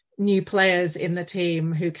new players in the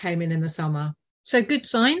team who came in the summer. So good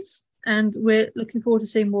signs, and we're looking forward to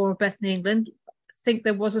seeing more of Bethany England. I think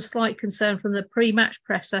there was a slight concern from the pre-match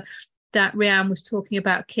presser that Rianne was talking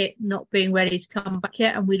about Kit not being ready to come back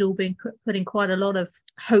yet, and we'd all been putting quite a lot of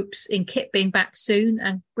hopes in Kit being back soon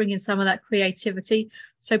and bringing some of that creativity.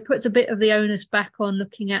 So puts a bit of the onus back on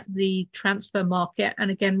looking at the transfer market.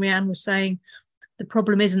 And again, Rianne was saying the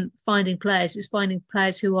problem isn't finding players, it's finding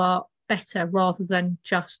players who are better rather than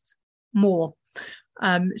just more.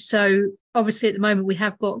 So obviously at the moment we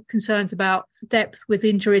have got concerns about depth with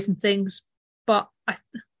injuries and things, but I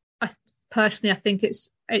personally think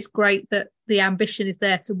it's great that the ambition is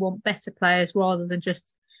there to want better players rather than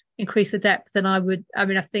just increase the depth. And I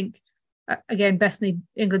think again, Bethany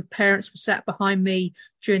England parents were sat behind me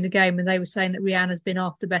during the game and they were saying that Rianne has been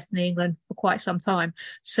after Bethany England for quite some time.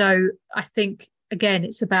 So I think again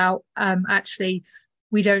it's about actually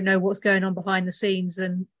we don't know what's going on behind the scenes,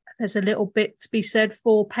 and there's a little bit to be said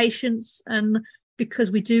for patience. And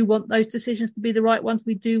because we do want those decisions to be the right ones,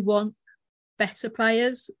 we do want better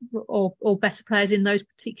players or better players in those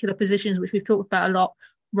particular positions, which we've talked about a lot,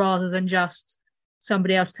 rather than just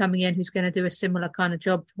somebody else coming in who's going to do a similar kind of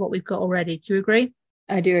job to what we've got already. Do you agree?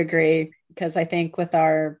 I do agree, because I think with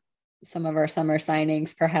some of our summer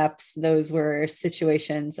signings, perhaps those were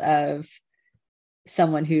situations of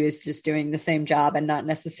someone who is just doing the same job and not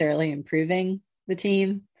necessarily improving the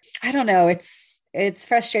team. I don't know. It's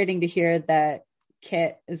frustrating to hear that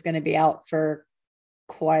Kit is going to be out for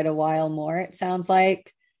quite a while more, it sounds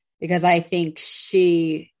like, because I think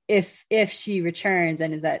if she returns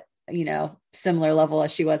and is at, similar level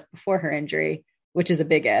as she was before her injury, which is a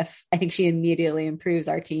big if, I think she immediately improves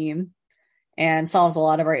our team and solves a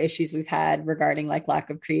lot of our issues we've had regarding lack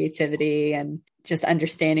of creativity and just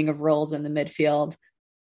understanding of roles in the midfield.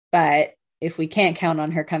 But if we can't count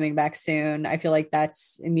on her coming back soon, I feel like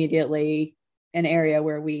that's immediately an area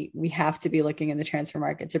where we have to be looking in the transfer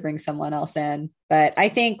market to bring someone else in. But I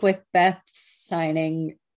think with Beth's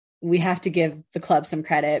signing, we have to give the club some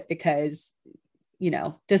credit because,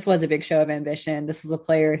 this was a big show of ambition. This was a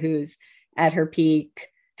player who's at her peak,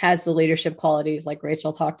 has the leadership qualities like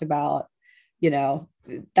Rachel talked about,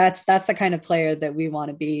 that's the kind of player that we want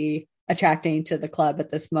to be attracting to the club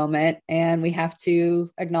at this moment. And we have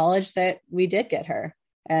to acknowledge that we did get her.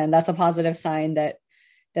 And that's a positive sign that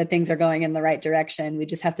things are going in the right direction. We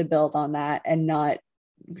just have to build on that and not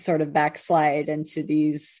sort of backslide into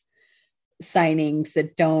these signings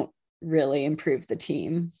that don't really improve the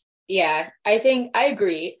team. Yeah, I think I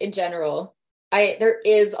agree in general. There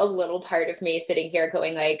is a little part of me sitting here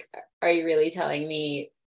going like, are you really telling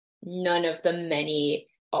me none of the many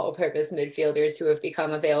all-purpose midfielders who have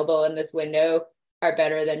become available in this window are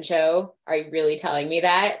better than Cho? Are you really telling me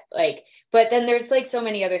that? Like, but then there's like so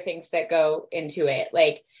many other things that go into it.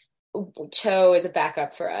 Like, Cho is a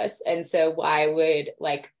backup for us. And so why would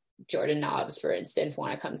like Jordan Nobbs, for instance,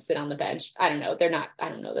 want to come sit on the bench? I don't know. I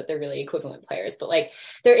don't know that they're really equivalent players, but like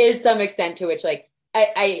there is some extent to which like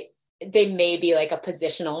they may be like a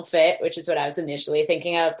positional fit, which is what I was initially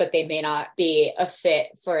thinking of, but they may not be a fit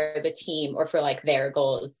for the team or for like their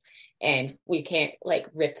goals. And we can't like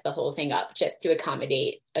rip the whole thing up just to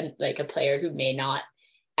accommodate a player who may not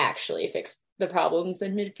actually fix the problems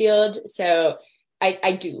in midfield. So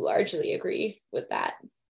I do largely agree with that.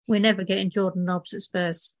 We're never getting Jordan Nobbs at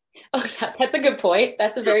Spurs. Oh yeah, that's a good point.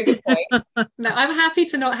 That's a very good point. No, I'm happy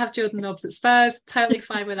to not have Jordan Nobbs at Spurs. Totally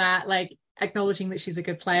fine with that. Like, acknowledging that she's a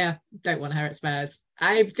good player. Don't want her at Spurs.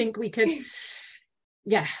 I think we could,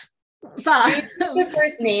 yeah. But the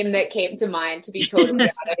first name that came to mind, to be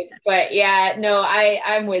totally honest. But yeah, no,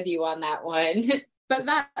 I'm with you on that one. But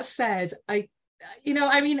that said, on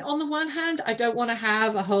the one hand, I don't want to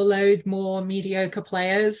have a whole load more mediocre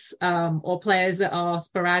players or players that are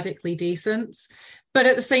sporadically decent. But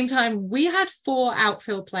at the same time, we had 4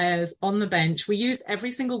 outfield players on the bench. We used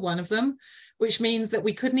every single one of them, which means that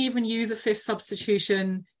we couldn't even use a 5th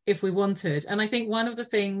substitution if we wanted. And I think one of the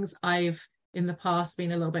things I've in the past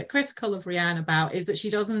been a little bit critical of Rianne about is that she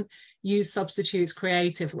doesn't use substitutes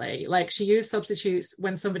creatively. Like, she used substitutes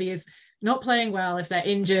when somebody is not playing well, if they're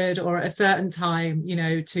injured or at a certain time,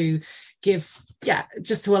 to give,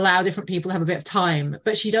 just to allow different people to have a bit of time.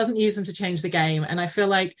 But she doesn't use them to change the game. And I feel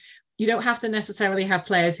like you don't have to necessarily have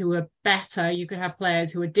players who are better. You could have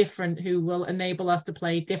players who are different, who will enable us to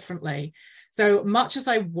play differently. So much as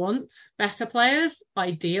I want better players,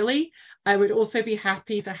 ideally, I would also be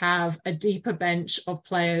happy to have a deeper bench of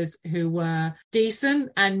players who were decent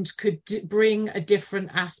and could bring a different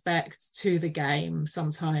aspect to the game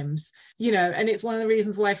sometimes. And it's one of the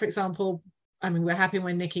reasons why, for example, I mean, we're happy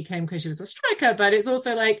when Nikki came because she was a striker, but it's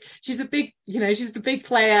also like she's a big, she's the big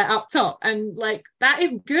player up top. And like, that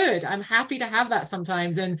is good. I'm happy to have that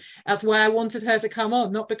sometimes. And that's why I wanted her to come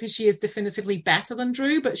on, not because she is definitively better than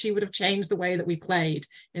Drew, but she would have changed the way that we played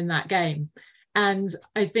in that game. And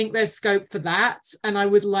I think there's scope for that. And I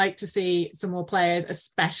would like to see some more players,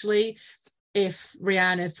 especially if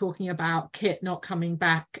Rianne is talking about Kit not coming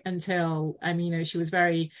back until, she was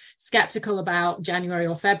very skeptical about January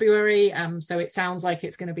or February. So it sounds like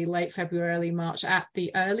it's going to be late February, early March at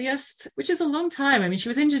the earliest, which is a long time. She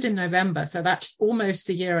was injured in November, so that's almost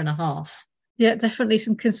a year and a half. Yeah, definitely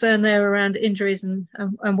some concern there around injuries and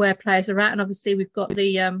where players are at. And obviously we've got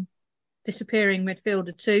the disappearing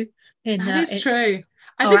midfielder too. That is true.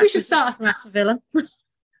 I think we should start Villa.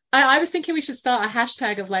 I was thinking we should start a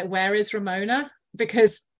hashtag of like, where is Ramona?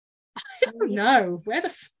 Because I don't know where the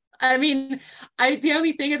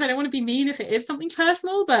only thing is I don't want to be mean if it is something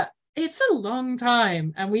personal, but it's a long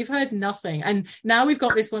time and we've heard nothing. And now we've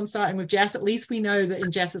got this one starting with Jess. At least we know that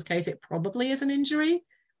in Jess's case, it probably is an injury,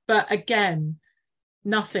 but again,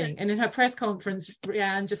 nothing. And in her press conference,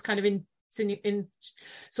 Rianne just kind of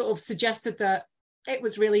sort of suggested that it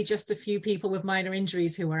was really just a few people with minor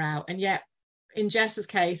injuries who were out. And yet, in Jess's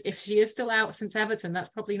case, if she is still out since Everton, that's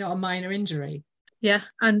probably not a minor injury. Yeah,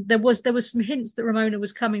 and there was some hints that Ramona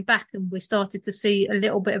was coming back, and we started to see a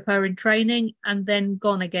little bit of her in training, and then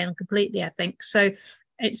gone again completely, I think. So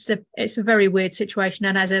it's a very weird situation,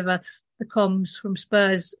 and as ever, the comms from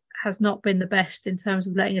Spurs has not been the best in terms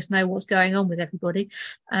of letting us know what's going on with everybody.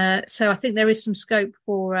 So I think there is some scope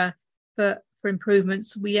for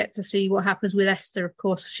improvements. We yet to see what happens with Esther. Of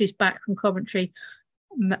course, she's back from Coventry.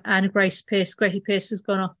 And Gracie Pearce has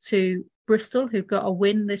gone off to Bristol, who got a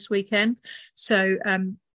win this weekend. So a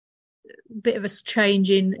bit of a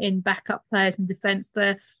change in backup players in defence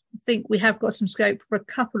there. I think we have got some scope for a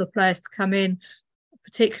couple of players to come in,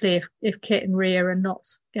 particularly if Kit and Rhea are not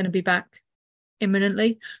going to be back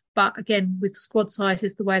imminently. But again, with squad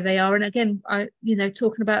sizes the way they are, and again,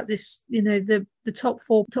 talking about this, the top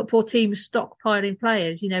four teams stockpiling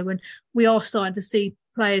players, when we are starting to see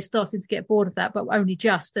players starting to get bored of that, but only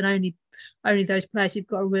those players who've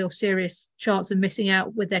got a real serious chance of missing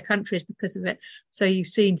out with their countries because of it. So you've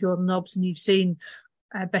seen Jordan Nobbs and you've seen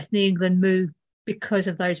Bethany England move because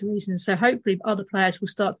of those reasons. So hopefully other players will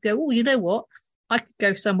start to go, oh, you know what? I could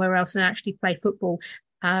go somewhere else and actually play football.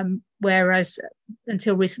 Whereas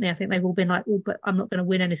until recently, I think they've all been like, oh, but I'm not going to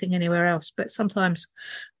win anything anywhere else. But sometimes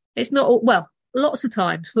it's not, well, lots of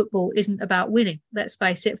times football isn't about winning. Let's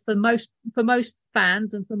face it. For most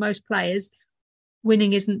fans and for most players,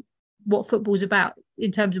 winning isn't what football's about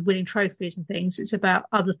in terms of winning trophies and things. It's about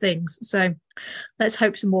other things. So let's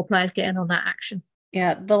hope some more players get in on that action.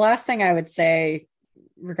 Yeah. The last thing I would say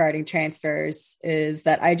regarding transfers is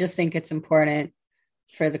that I just think it's important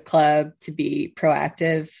for the club to be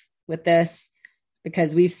proactive with this,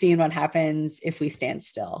 because we've seen what happens if we stand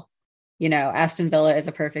still. You know, Aston Villa is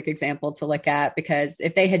a perfect example to look at, because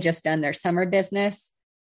if they had just done their summer business,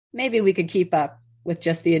 maybe we could keep up with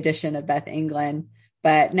just the addition of Beth England.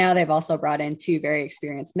 But now they've also brought in 2 very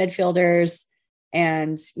experienced midfielders.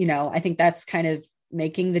 And, you know, I think that's kind of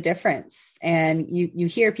making the difference. And you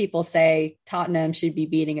hear people say Tottenham should be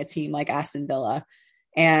beating a team like Aston Villa.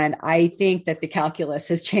 And I think that the calculus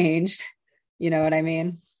has changed. You know what I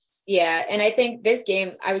mean? Yeah. And I think this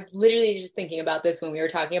game, I was literally just thinking about this when we were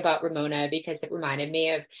talking about Ramona, because it reminded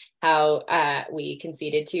me of how we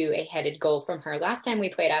conceded to a headed goal from her last time we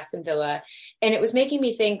played Aston Villa. And it was making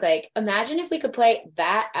me think, like, imagine if we could play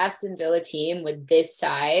that Aston Villa team with this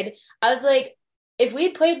side. I was like, if we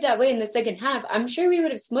had played that way in the second half, I'm sure we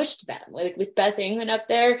would have smushed them, like with Beth England up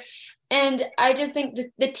there. And I just think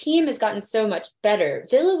the team has gotten so much better.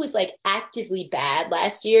 Villa was like actively bad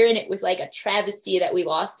last year, and it was like a travesty that we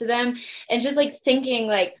lost to them. And just like thinking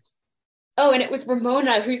like, oh, and it was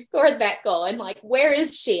Ramona who scored that goal. And like, where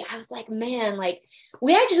is she? I was like, man, like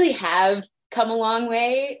we actually have come a long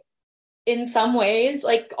way in some ways.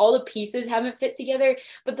 Like all the pieces haven't fit together.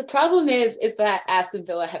 But the problem is that Aston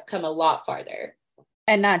Villa have come a lot farther.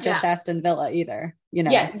 And not just Aston Villa either, you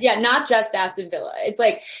know? Yeah, not just Aston Villa. It's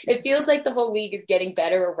like, it feels like the whole league is getting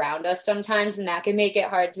better around us sometimes, and that can make it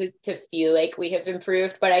hard to feel like we have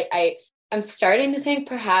improved. But I'm starting to think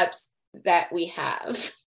perhaps that we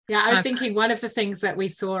have. Yeah, I was thinking one of the things that we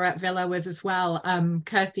saw at Villa was as well,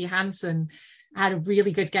 Kirsty Hansen had a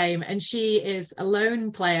really good game, and she is a lone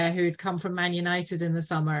player who'd come from Man United in the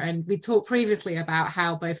summer. And we talked previously about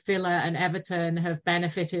how both Villa and Everton have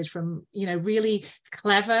benefited from, you know, really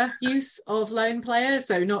clever use of lone players.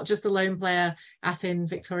 So not just a lone player, as in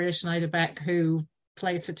Victoria Schneiderbeck, who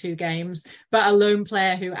plays for 2 games, but a lone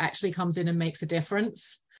player who actually comes in and makes a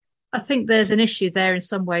difference. I think there's an issue there in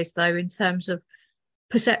some ways, though, in terms of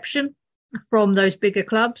perception from those bigger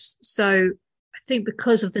clubs. So I think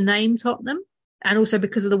because of the name Tottenham, and also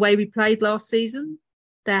because of the way we played last season,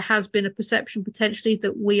 there has been a perception potentially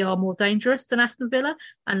that we are more dangerous than Aston Villa,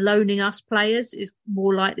 and loaning us players is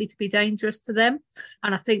more likely to be dangerous to them.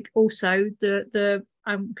 And I think also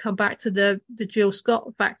come back to the Jill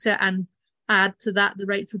Scott factor, and add to that the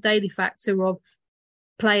Rachel Daly factor of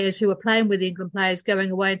players who are playing with the England players going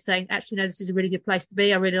away and saying, actually, no, this is a really good place to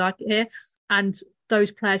be. I really like it here. And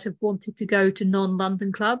those players have wanted to go to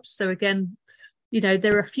non-London clubs. So again, you know,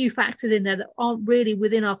 there are a few factors in there that aren't really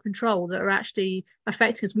within our control that are actually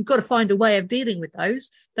affecting us. We've got to find a way of dealing with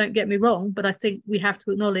those. Don't get me wrong, but I think we have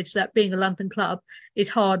to acknowledge that being a London club is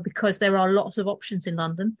hard because there are lots of options in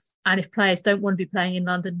London. And if players don't want to be playing in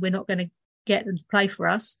London, we're not going to get them to play for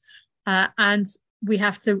us. And we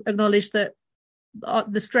have to acknowledge that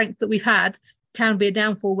the strength that we've had can be a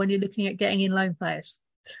downfall when you're looking at getting in loan players.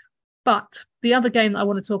 But the other game that I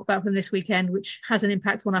want to talk about from this weekend, which has an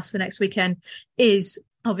impact on us for next weekend, is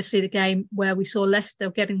obviously the game where we saw Leicester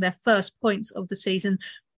getting their first points of the season.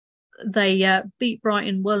 They beat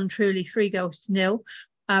Brighton well and truly 3-0.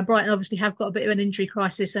 Brighton obviously have got a bit of an injury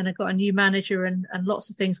crisis and have got a new manager and lots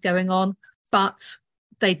of things going on. But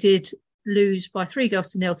they did lose by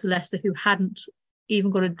 3-0 to Leicester, who hadn't even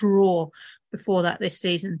got a draw before that this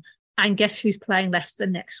season. And guess who's playing Leicester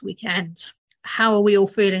next weekend? How are we all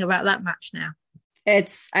feeling about that match now?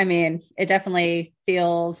 It definitely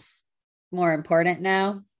feels more important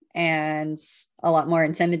now and a lot more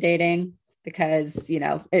intimidating because, you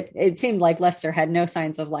know, it seemed like Leicester had no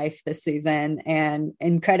signs of life this season, and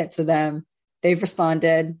in credit to them, they've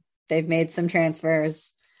responded. They've made some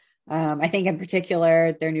transfers. I think in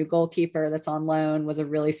particular, their new goalkeeper that's on loan was a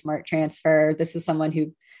really smart transfer. This is someone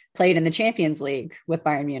who played in the Champions League with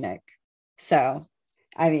Bayern Munich. So,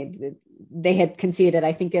 I mean, they had conceded,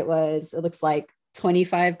 I think it looks like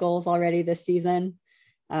 25 goals already this season.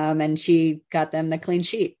 And she got them the clean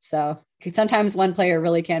sheet. So sometimes one player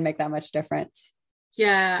really can make that much difference.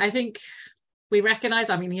 Yeah, I think we recognise,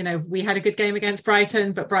 I mean, you know, we had a good game against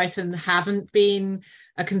Brighton, but Brighton haven't been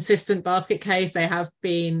a consistent basket case. They have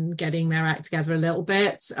been getting their act together a little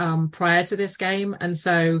bit prior to this game. And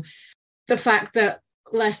so the fact that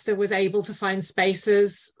Leicester was able to find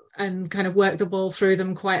spaces and kind of work the ball through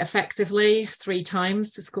them quite effectively 3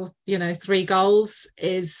 times to score, you know, 3 goals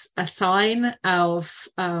is a sign of,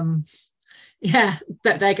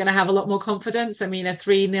 that they're going to have a lot more confidence. I mean, a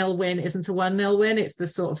 3-0 win isn't a 1-0 win. It's the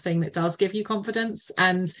sort of thing that does give you confidence.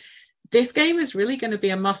 And this game is really going to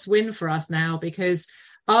be a must win for us now, because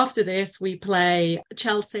after this, we play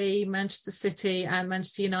Chelsea, Manchester City and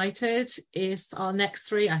Manchester United is our next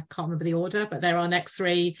 3. I can't remember the order, but they're our next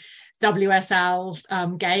 3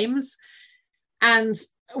 WSL games. And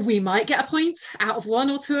we might get a point out of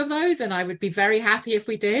 1 or 2 of those. And I would be very happy if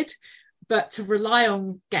we did. But to rely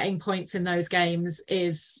on getting points in those games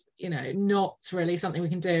is, you know, not really something we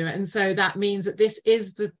can do. And so that means that this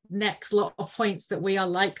is the next lot of points that we are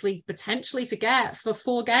likely potentially to get for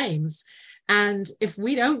 4 games. And if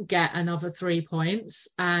we don't get another 3 points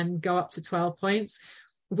and go up to 12 points,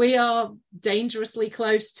 we are dangerously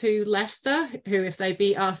close to Leicester, who, if they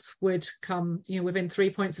beat us, would come, you know, within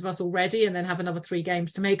 3 points of us already, and then have another 3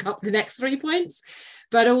 games to make up the next 3 points.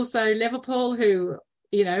 But also Liverpool, who,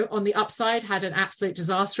 you know, on the upside had an absolute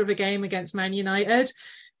disaster of a game against Man United,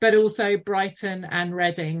 but also Brighton and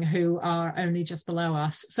Reading, who are only just below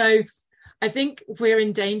us. So I think we're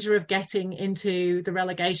in danger of getting into the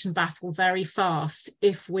relegation battle very fast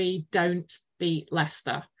if we don't beat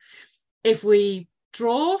Leicester. If we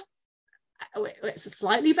draw, it's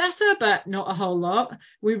slightly better, but not a whole lot.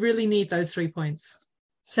 We really need those 3 points.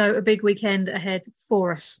 So a big weekend ahead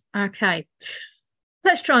for us. Okay.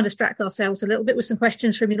 Let's try and distract ourselves a little bit with some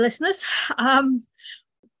questions from your listeners.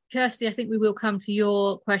 Kirsty, I think we will come to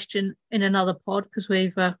your question in another pod, because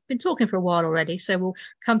we've been talking for a while already. So we'll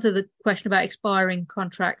come to the question about expiring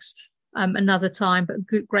contracts another time,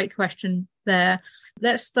 but great question there.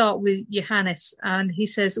 Let's start with Johannes. And he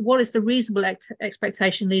says, what is the reasonable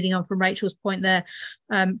expectation, leading on from Rachel's point there,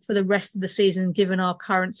 for the rest of the season, given our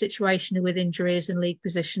current situation with injuries and league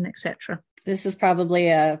position, etc.? This is probably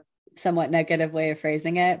a somewhat negative way of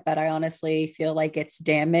phrasing it, but I honestly feel like it's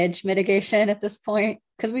damage mitigation at this point,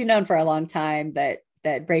 because we've known for a long time that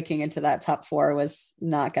breaking into that top 4 was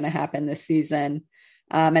not going to happen this season.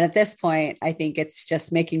 And at this point, I think it's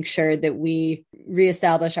just making sure that we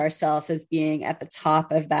reestablish ourselves as being at the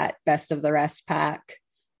top of that best of the rest pack,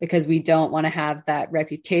 because we don't want to have that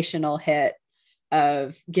reputational hit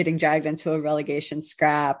of getting dragged into a relegation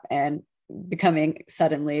scrap and becoming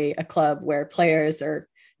suddenly a club where players are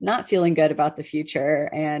not feeling good about the future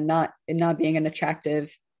and not being an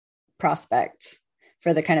attractive prospect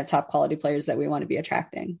for the kind of top quality players that we want to be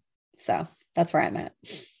attracting. So that's where I'm at.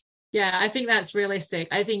 Yeah, I think that's realistic.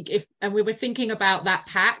 I think and we were thinking about that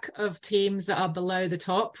pack of teams that are below the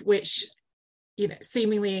top, which, you know,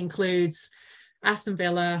 seemingly includes Aston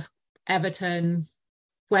Villa, Everton,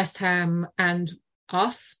 West Ham, and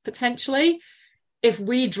us potentially. If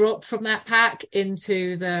we drop from that pack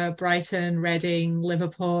into the Brighton, Reading,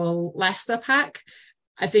 Liverpool, Leicester pack,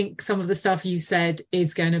 I think some of the stuff you said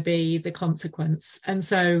is going to be the consequence. And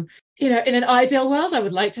so, you know, in an ideal world, I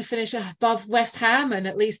would like to finish above West Ham and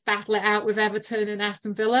at least battle it out with Everton and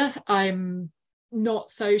Aston Villa. I'm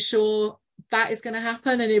not so sure that is going to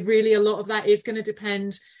happen. And a lot of that is going to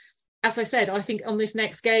depend, as I said, I think on this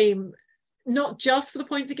next game, not just for the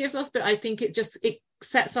points it gives us, but I think it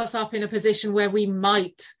sets us up in a position where we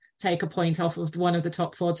might take a point off of one of the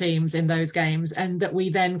top 4 teams in those games, and that we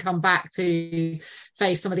then come back to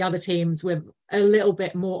face some of the other teams with a little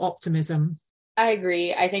bit more optimism. I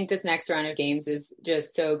agree. I think this next round of games is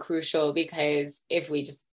just so crucial, because if we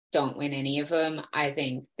just don't win any of them, I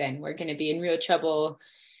think then we're going to be in real trouble.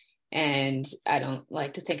 And I don't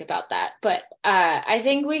like to think about that. But I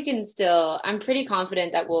think we can still, I'm pretty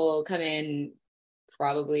confident that we'll come in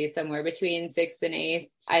probably somewhere between 6th and 8th.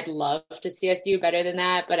 I'd love to see us do better than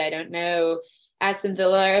that, but I don't know. Aston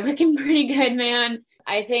Villa are looking pretty good, man.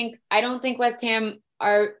 I don't think West Ham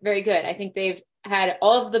are very good. I think they've had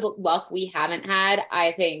all of the luck we haven't had.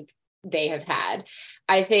 I think they have had.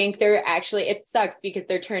 I think they're actually, it sucks because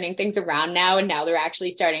they're turning things around now, and now they're actually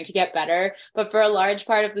starting to get better. But for a large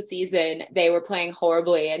part of the season, they were playing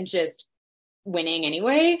horribly and just winning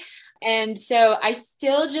anyway. And so I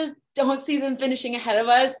still just don't see them finishing ahead of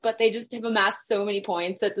us, but they just have amassed so many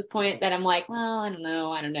points at this point that I'm like, well, I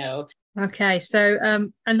don't know. Okay, so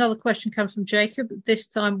another question comes from Jacob, this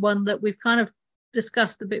time one that we've kind of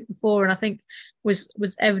discussed a bit before, and I think was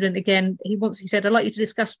evident again. He said, I'd like you to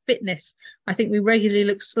discuss fitness. I think we regularly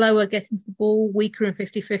look slower getting to the ball, weaker in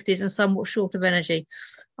 50-50s and somewhat short of energy.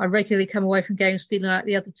 I regularly come away from games feeling like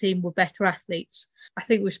the other team were better athletes. I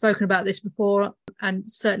think we've spoken about this before, and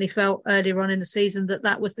certainly felt earlier on in the season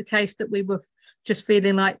that was the case, that we were just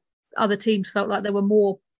feeling like other teams felt like they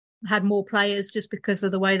were had more players just because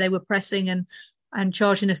of the way they were pressing and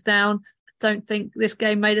charging us down. Don't think this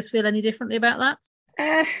game made us feel any differently about that.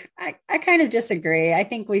 I kind of disagree. I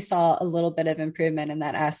think we saw a little bit of improvement in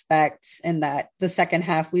that aspect, in that the second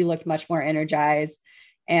half we looked much more energized.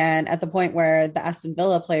 And at the point where the Aston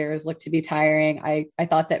Villa players looked to be tiring, I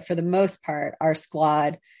thought that for the most part, our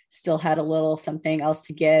squad still had a little something else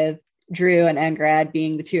to give. Drew and Engrad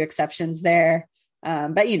being the two exceptions there.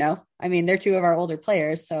 But, they're two of our older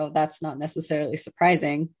players, so that's not necessarily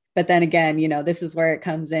surprising. But then again, this is where it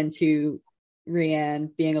comes into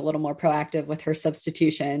Rianne being a little more proactive with her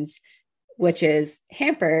substitutions, which is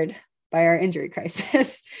hampered by our injury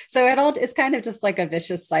crisis. So it's kind of just like a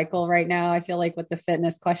vicious cycle right now, I feel like, with the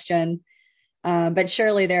fitness question. But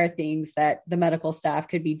surely there are things that the medical staff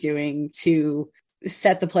could be doing to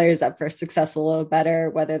set the players up for success a little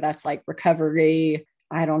better, whether that's like recovery.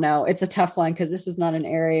 I don't know. It's a tough one because this is not an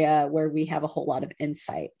area where we have a whole lot of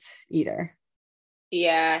insight either.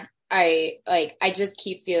 Yeah, I just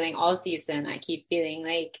keep feeling all season, I keep feeling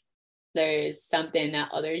like there's something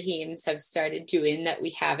that other teams have started doing that we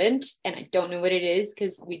haven't. And I don't know what it is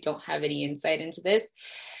because we don't have any insight into this.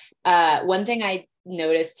 One thing I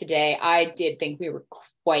noticed today, I did think we were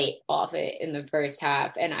quite off it in the first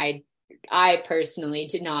half. And I personally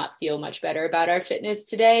did not feel much better about our fitness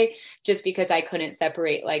today, just because I couldn't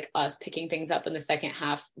separate like us picking things up in the second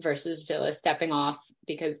half versus Villa stepping off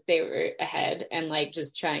because they were ahead, and like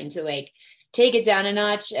just trying to like take it down a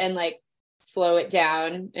notch and like slow it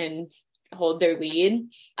down and hold their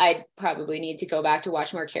lead. I probably need to go back to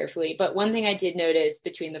watch more carefully. But one thing I did notice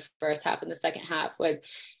between the first half and the second half was,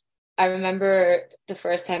 I remember the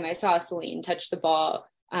first time I saw Celine touch the ball,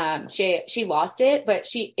 she lost it, but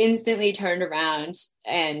she instantly turned around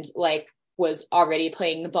and like was already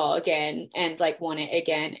playing the ball again and like won it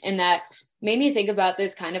again. And that made me think about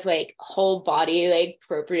this kind of like whole body, like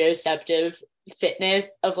proprioceptive fitness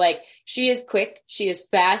of like, she is quick, she is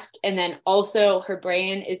fast, and then also her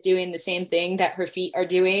brain is doing the same thing that her feet are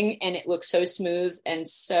doing, and it looks so smooth. And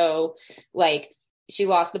so like, she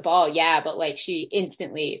lost the ball, yeah, but like she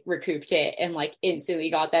instantly recouped it and like instantly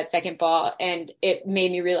got that second ball. And it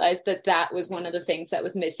made me realize that was one of the things that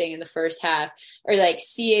was missing in the first half, or like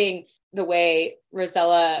seeing the way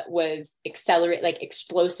Rosella was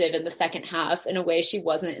explosive in the second half in a way she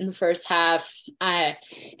wasn't in the first half.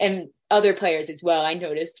 And other players as well, I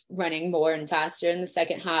noticed running more and faster in the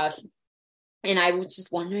second half. And I was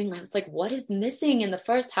just wondering, I was like, what is missing in the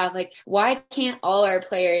first half? Like, why can't all our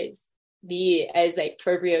players be as like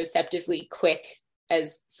proprioceptively quick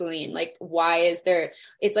as Celine? Like, why is there,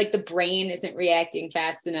 it's like the brain isn't reacting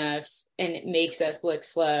fast enough and it makes us look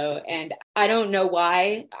slow. And I don't know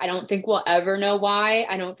why. I don't think we'll ever know why.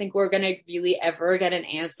 I don't think we're going to really ever get an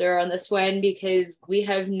answer on this one, because we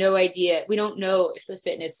have no idea. We don't know if the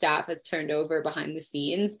fitness staff has turned over behind the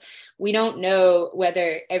scenes. We don't know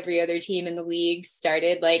whether every other team in the league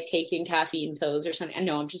started like taking caffeine pills or something. I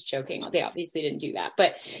know I'm just joking. They obviously didn't do that,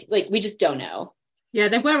 but like, we just don't know. Yeah,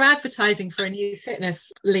 they were advertising for a new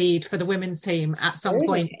fitness lead for the women's team at some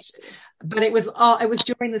point, but it was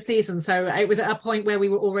during the season. So it was at a point where we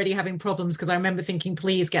were already having problems, because I remember thinking,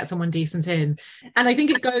 please get someone decent in. And I think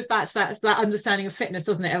it goes back to that understanding of fitness,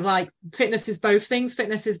 doesn't it? Of like, fitness is both things.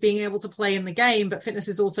 Fitness is being able to play in the game, but fitness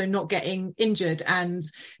is also not getting injured and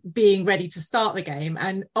being ready to start the game.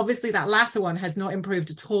 And obviously that latter one has not improved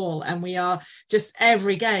at all. And we are just,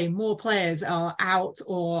 every game, more players are out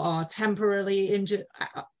or are temporarily injured,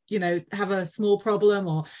 have a small problem,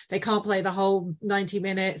 or they can't play the whole 90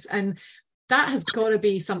 minutes. And that has got to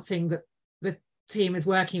be something that the team is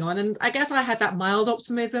working on. And I guess I had that mild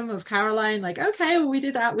optimism of Caroline, like, okay, well, we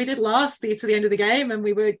did last to the end of the game, and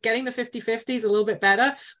we were getting the 50-50s a little bit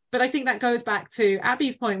better. But I think that goes back to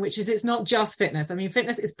Abby's point, which is it's not just fitness. I mean,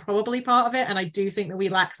 fitness is probably part of it, and I do think that we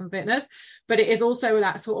lack some fitness, but it is also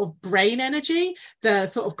that sort of brain energy, the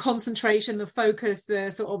sort of concentration, the focus,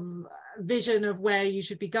 the sort of vision of where you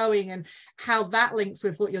should be going, and how that links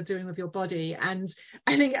with what you're doing with your body. And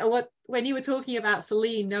I think when you were talking about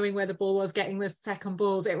Celine knowing where the ball was, getting the second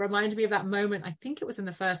balls, it reminded me of that moment, I think it was in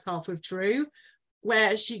the first half with Drew,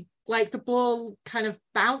 where she, like, the ball kind of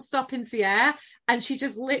bounced up into the air and she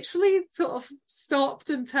just literally sort of stopped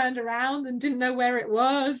and turned around and didn't know where it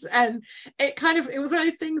was. And it was one of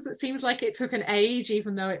those things that seems like it took an age,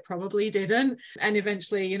 even though it probably didn't. And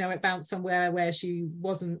eventually, you know, it bounced somewhere where she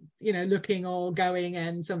wasn't, you know, looking or going,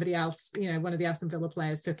 and somebody else, you know, one of the Aston Villa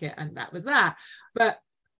players took it, and that was that. But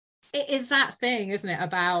it is that thing, isn't it,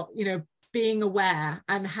 about, you know, being aware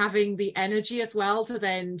and having the energy as well to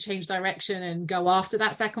then change direction and go after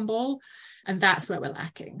that second ball. And that's where we're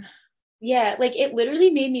lacking. Yeah, like it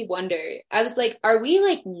literally made me wonder. I was like, are we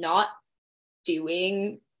like not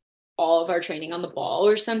doing all of our training on the ball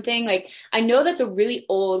or something? Like, I know that's a really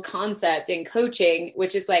old concept in coaching,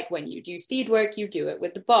 which is like, when you do speed work, you do it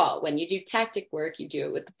with the ball. When you do tactic work, you do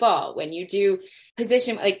it with the ball. When you do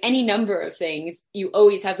position, like any number of things, you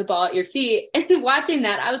always have the ball at your feet. And watching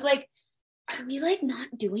that, I was like, are we like not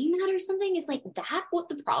doing that or something? Is like that what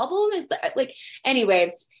the problem is? That, like,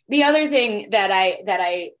 anyway, the other thing that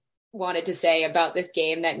I wanted to say about this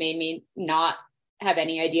game that made me not have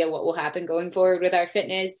any idea what will happen going forward with our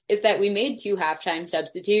fitness is that we made 2 halftime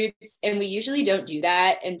substitutes, and we usually don't do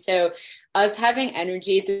that. And so us having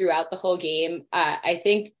energy throughout the whole game, I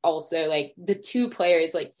think also like the 2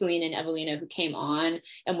 players like Celine and Evelina who came on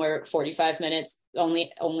and were 45 minutes,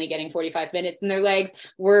 only getting 45 minutes in their legs,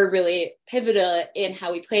 were really pivotal in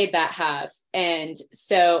how we played that half. And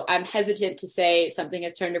so I'm hesitant to say something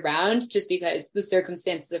has turned around just because the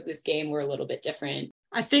circumstances of this game were a little bit different.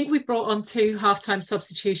 I think we brought on 2 halftime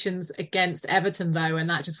substitutions against Everton, though, and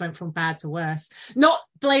that just went from bad to worse. Not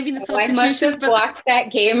blaming the substitutions, I must have blocked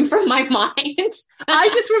that game from my mind. I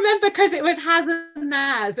just remember because it was Haz and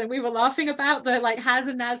Naz, and we were laughing about the like Haz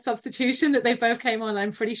and Naz substitution that they both came on.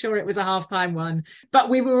 I'm pretty sure it was a halftime one, but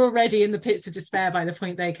we were already in the pits of despair by the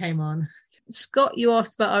point they came on. Scott, you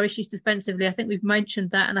asked about our issues defensively. I think we've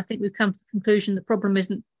mentioned that, and I think we've come to the conclusion the problem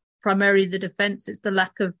isn't primarily the defence, it's the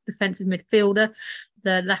lack of defensive midfielder,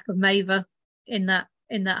 the lack of Maeva in that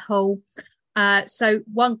hole. So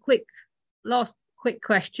one last quick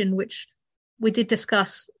question, which we did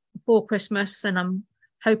discuss before Christmas, and I'm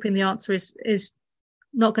hoping the answer is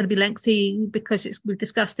not going to be lengthy because we've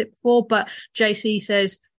discussed it before, but JC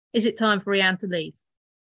says, is it time for Rianne to leave?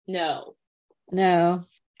 No.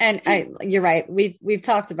 And you're right. We've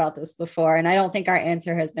talked about this before, and I don't think our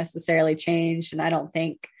answer has necessarily changed. And I don't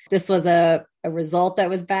think this was a result that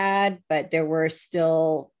was bad, but there were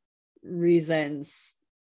still reasons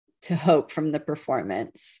to hope from the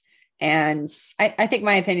performance. And I think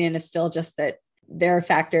my opinion is still just that there are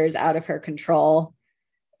factors out of her control.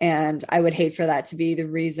 And I would hate for that to be the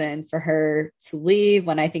reason for her to leave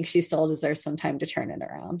when I think she still deserves some time to turn it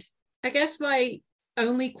around. I guess my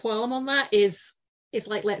only qualm on that is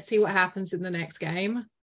like, let's see what happens in the next game.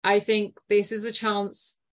 I think this is a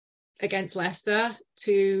chance against Leicester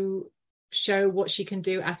to show what she can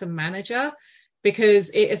do as a manager, because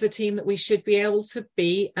it is a team that we should be able to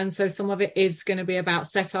beat. And so some of it is going to be about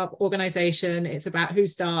setup, organization. It's about who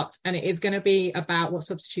starts, and it is going to be about what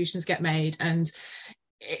substitutions get made. And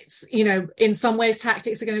it's, you know, in some ways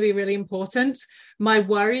tactics are going to be really important. My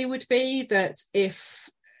worry would be that if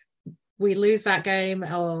we lose that game,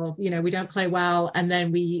 or, you know, we don't play well, and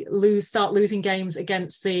then we start losing games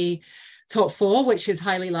against the top 4, which is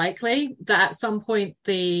highly likely, that at some point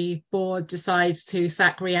the board decides to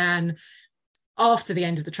sack Rianne after the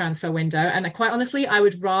end of the transfer window. And quite honestly, I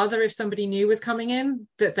would rather, if somebody new was coming in,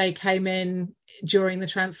 that they came in during the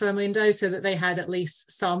transfer window so that they had at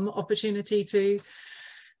least some opportunity to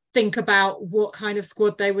think about what kind of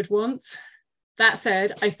squad they would want. That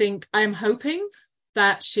said, I think I'm hoping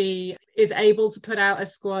that she is able to put out a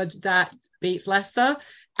squad that beats Leicester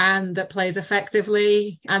and that plays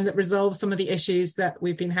effectively and that resolves some of the issues that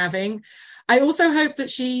we've been having. I also hope that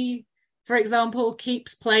she, for example,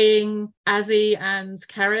 keeps playing Azzy and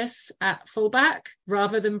Karis at fullback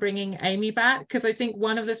rather than bringing Amy back, because I think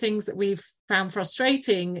one of the things that we've found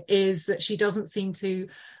frustrating is that she doesn't seem to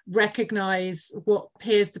recognise what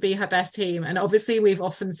appears to be her best team. And obviously we've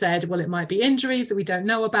often said, well, it might be injuries that we don't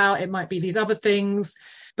know about, it might be these other things,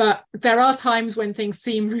 but there are times when things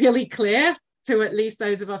seem really clear to at least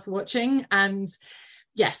those of us watching. And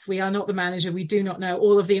yes, we are not the manager. We do not know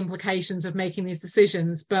all of the implications of making these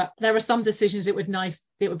decisions, but there are some decisions it would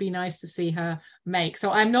be nice to see her make.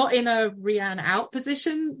 So I'm not in a Rianne out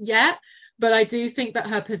position yet, but I do think that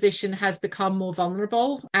her position has become more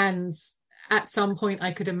vulnerable. And at some point,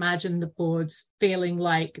 I could imagine the boards feeling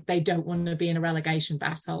like they don't want to be in a relegation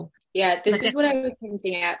battle. Yeah, this is what I was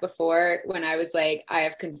hinting at before when I was like, I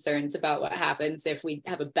have concerns about what happens if we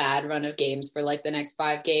have a bad run of games for like the next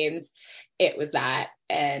 5 games. It was that.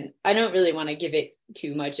 And I don't really want to give it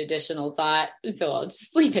too much additional thought. So I'll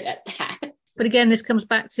just leave it at that. But again, this comes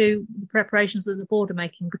back to the preparations that the board are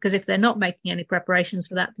making, because if they're not making any preparations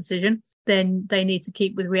for that decision, then they need to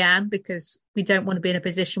keep with Rhian, because we don't want to be in a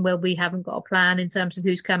position where we haven't got a plan in terms of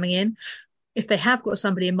who's coming in. If they have got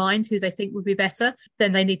somebody in mind who they think would be better,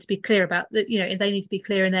 then they need to be clear about that. They need to be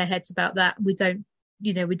clear in their heads about that. We don't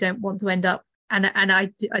want to end up. And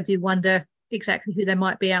I do wonder exactly who there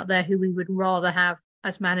might be out there who we would rather have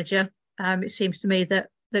as manager. It seems to me that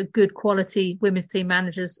good quality women's team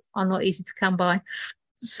managers are not easy to come by.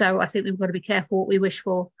 So I think we've got to be careful what we wish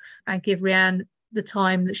for and give Rhian the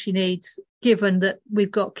time that she needs, given that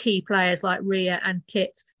we've got key players like Rhea and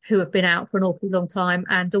Kit who have been out for an awfully long time.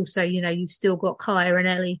 And also, you've still got Kaya and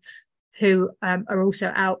Ellie who are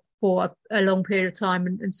also out for a long period of time.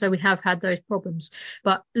 And so we have had those problems.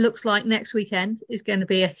 But looks like next weekend is going to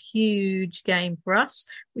be a huge game for us,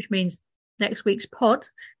 which means next week's pod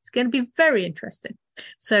is going to be very interesting.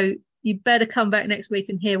 So you better come back next week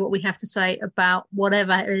and hear what we have to say about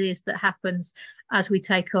whatever it is that happens as we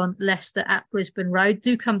take on Leicester at Brisbane Road.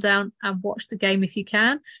 Do come down and watch the game if you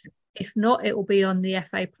can. If not, it will be on the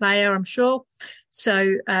FA Player, I'm sure.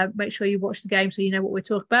 So make sure you watch the game so you know what we're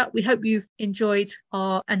talking about. We hope you've enjoyed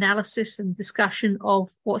our analysis and discussion of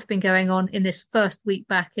what's been going on in this first week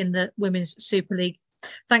back in the Women's Super League.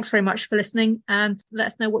 Thanks very much for listening, and let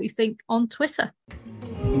us know what you think on Twitter.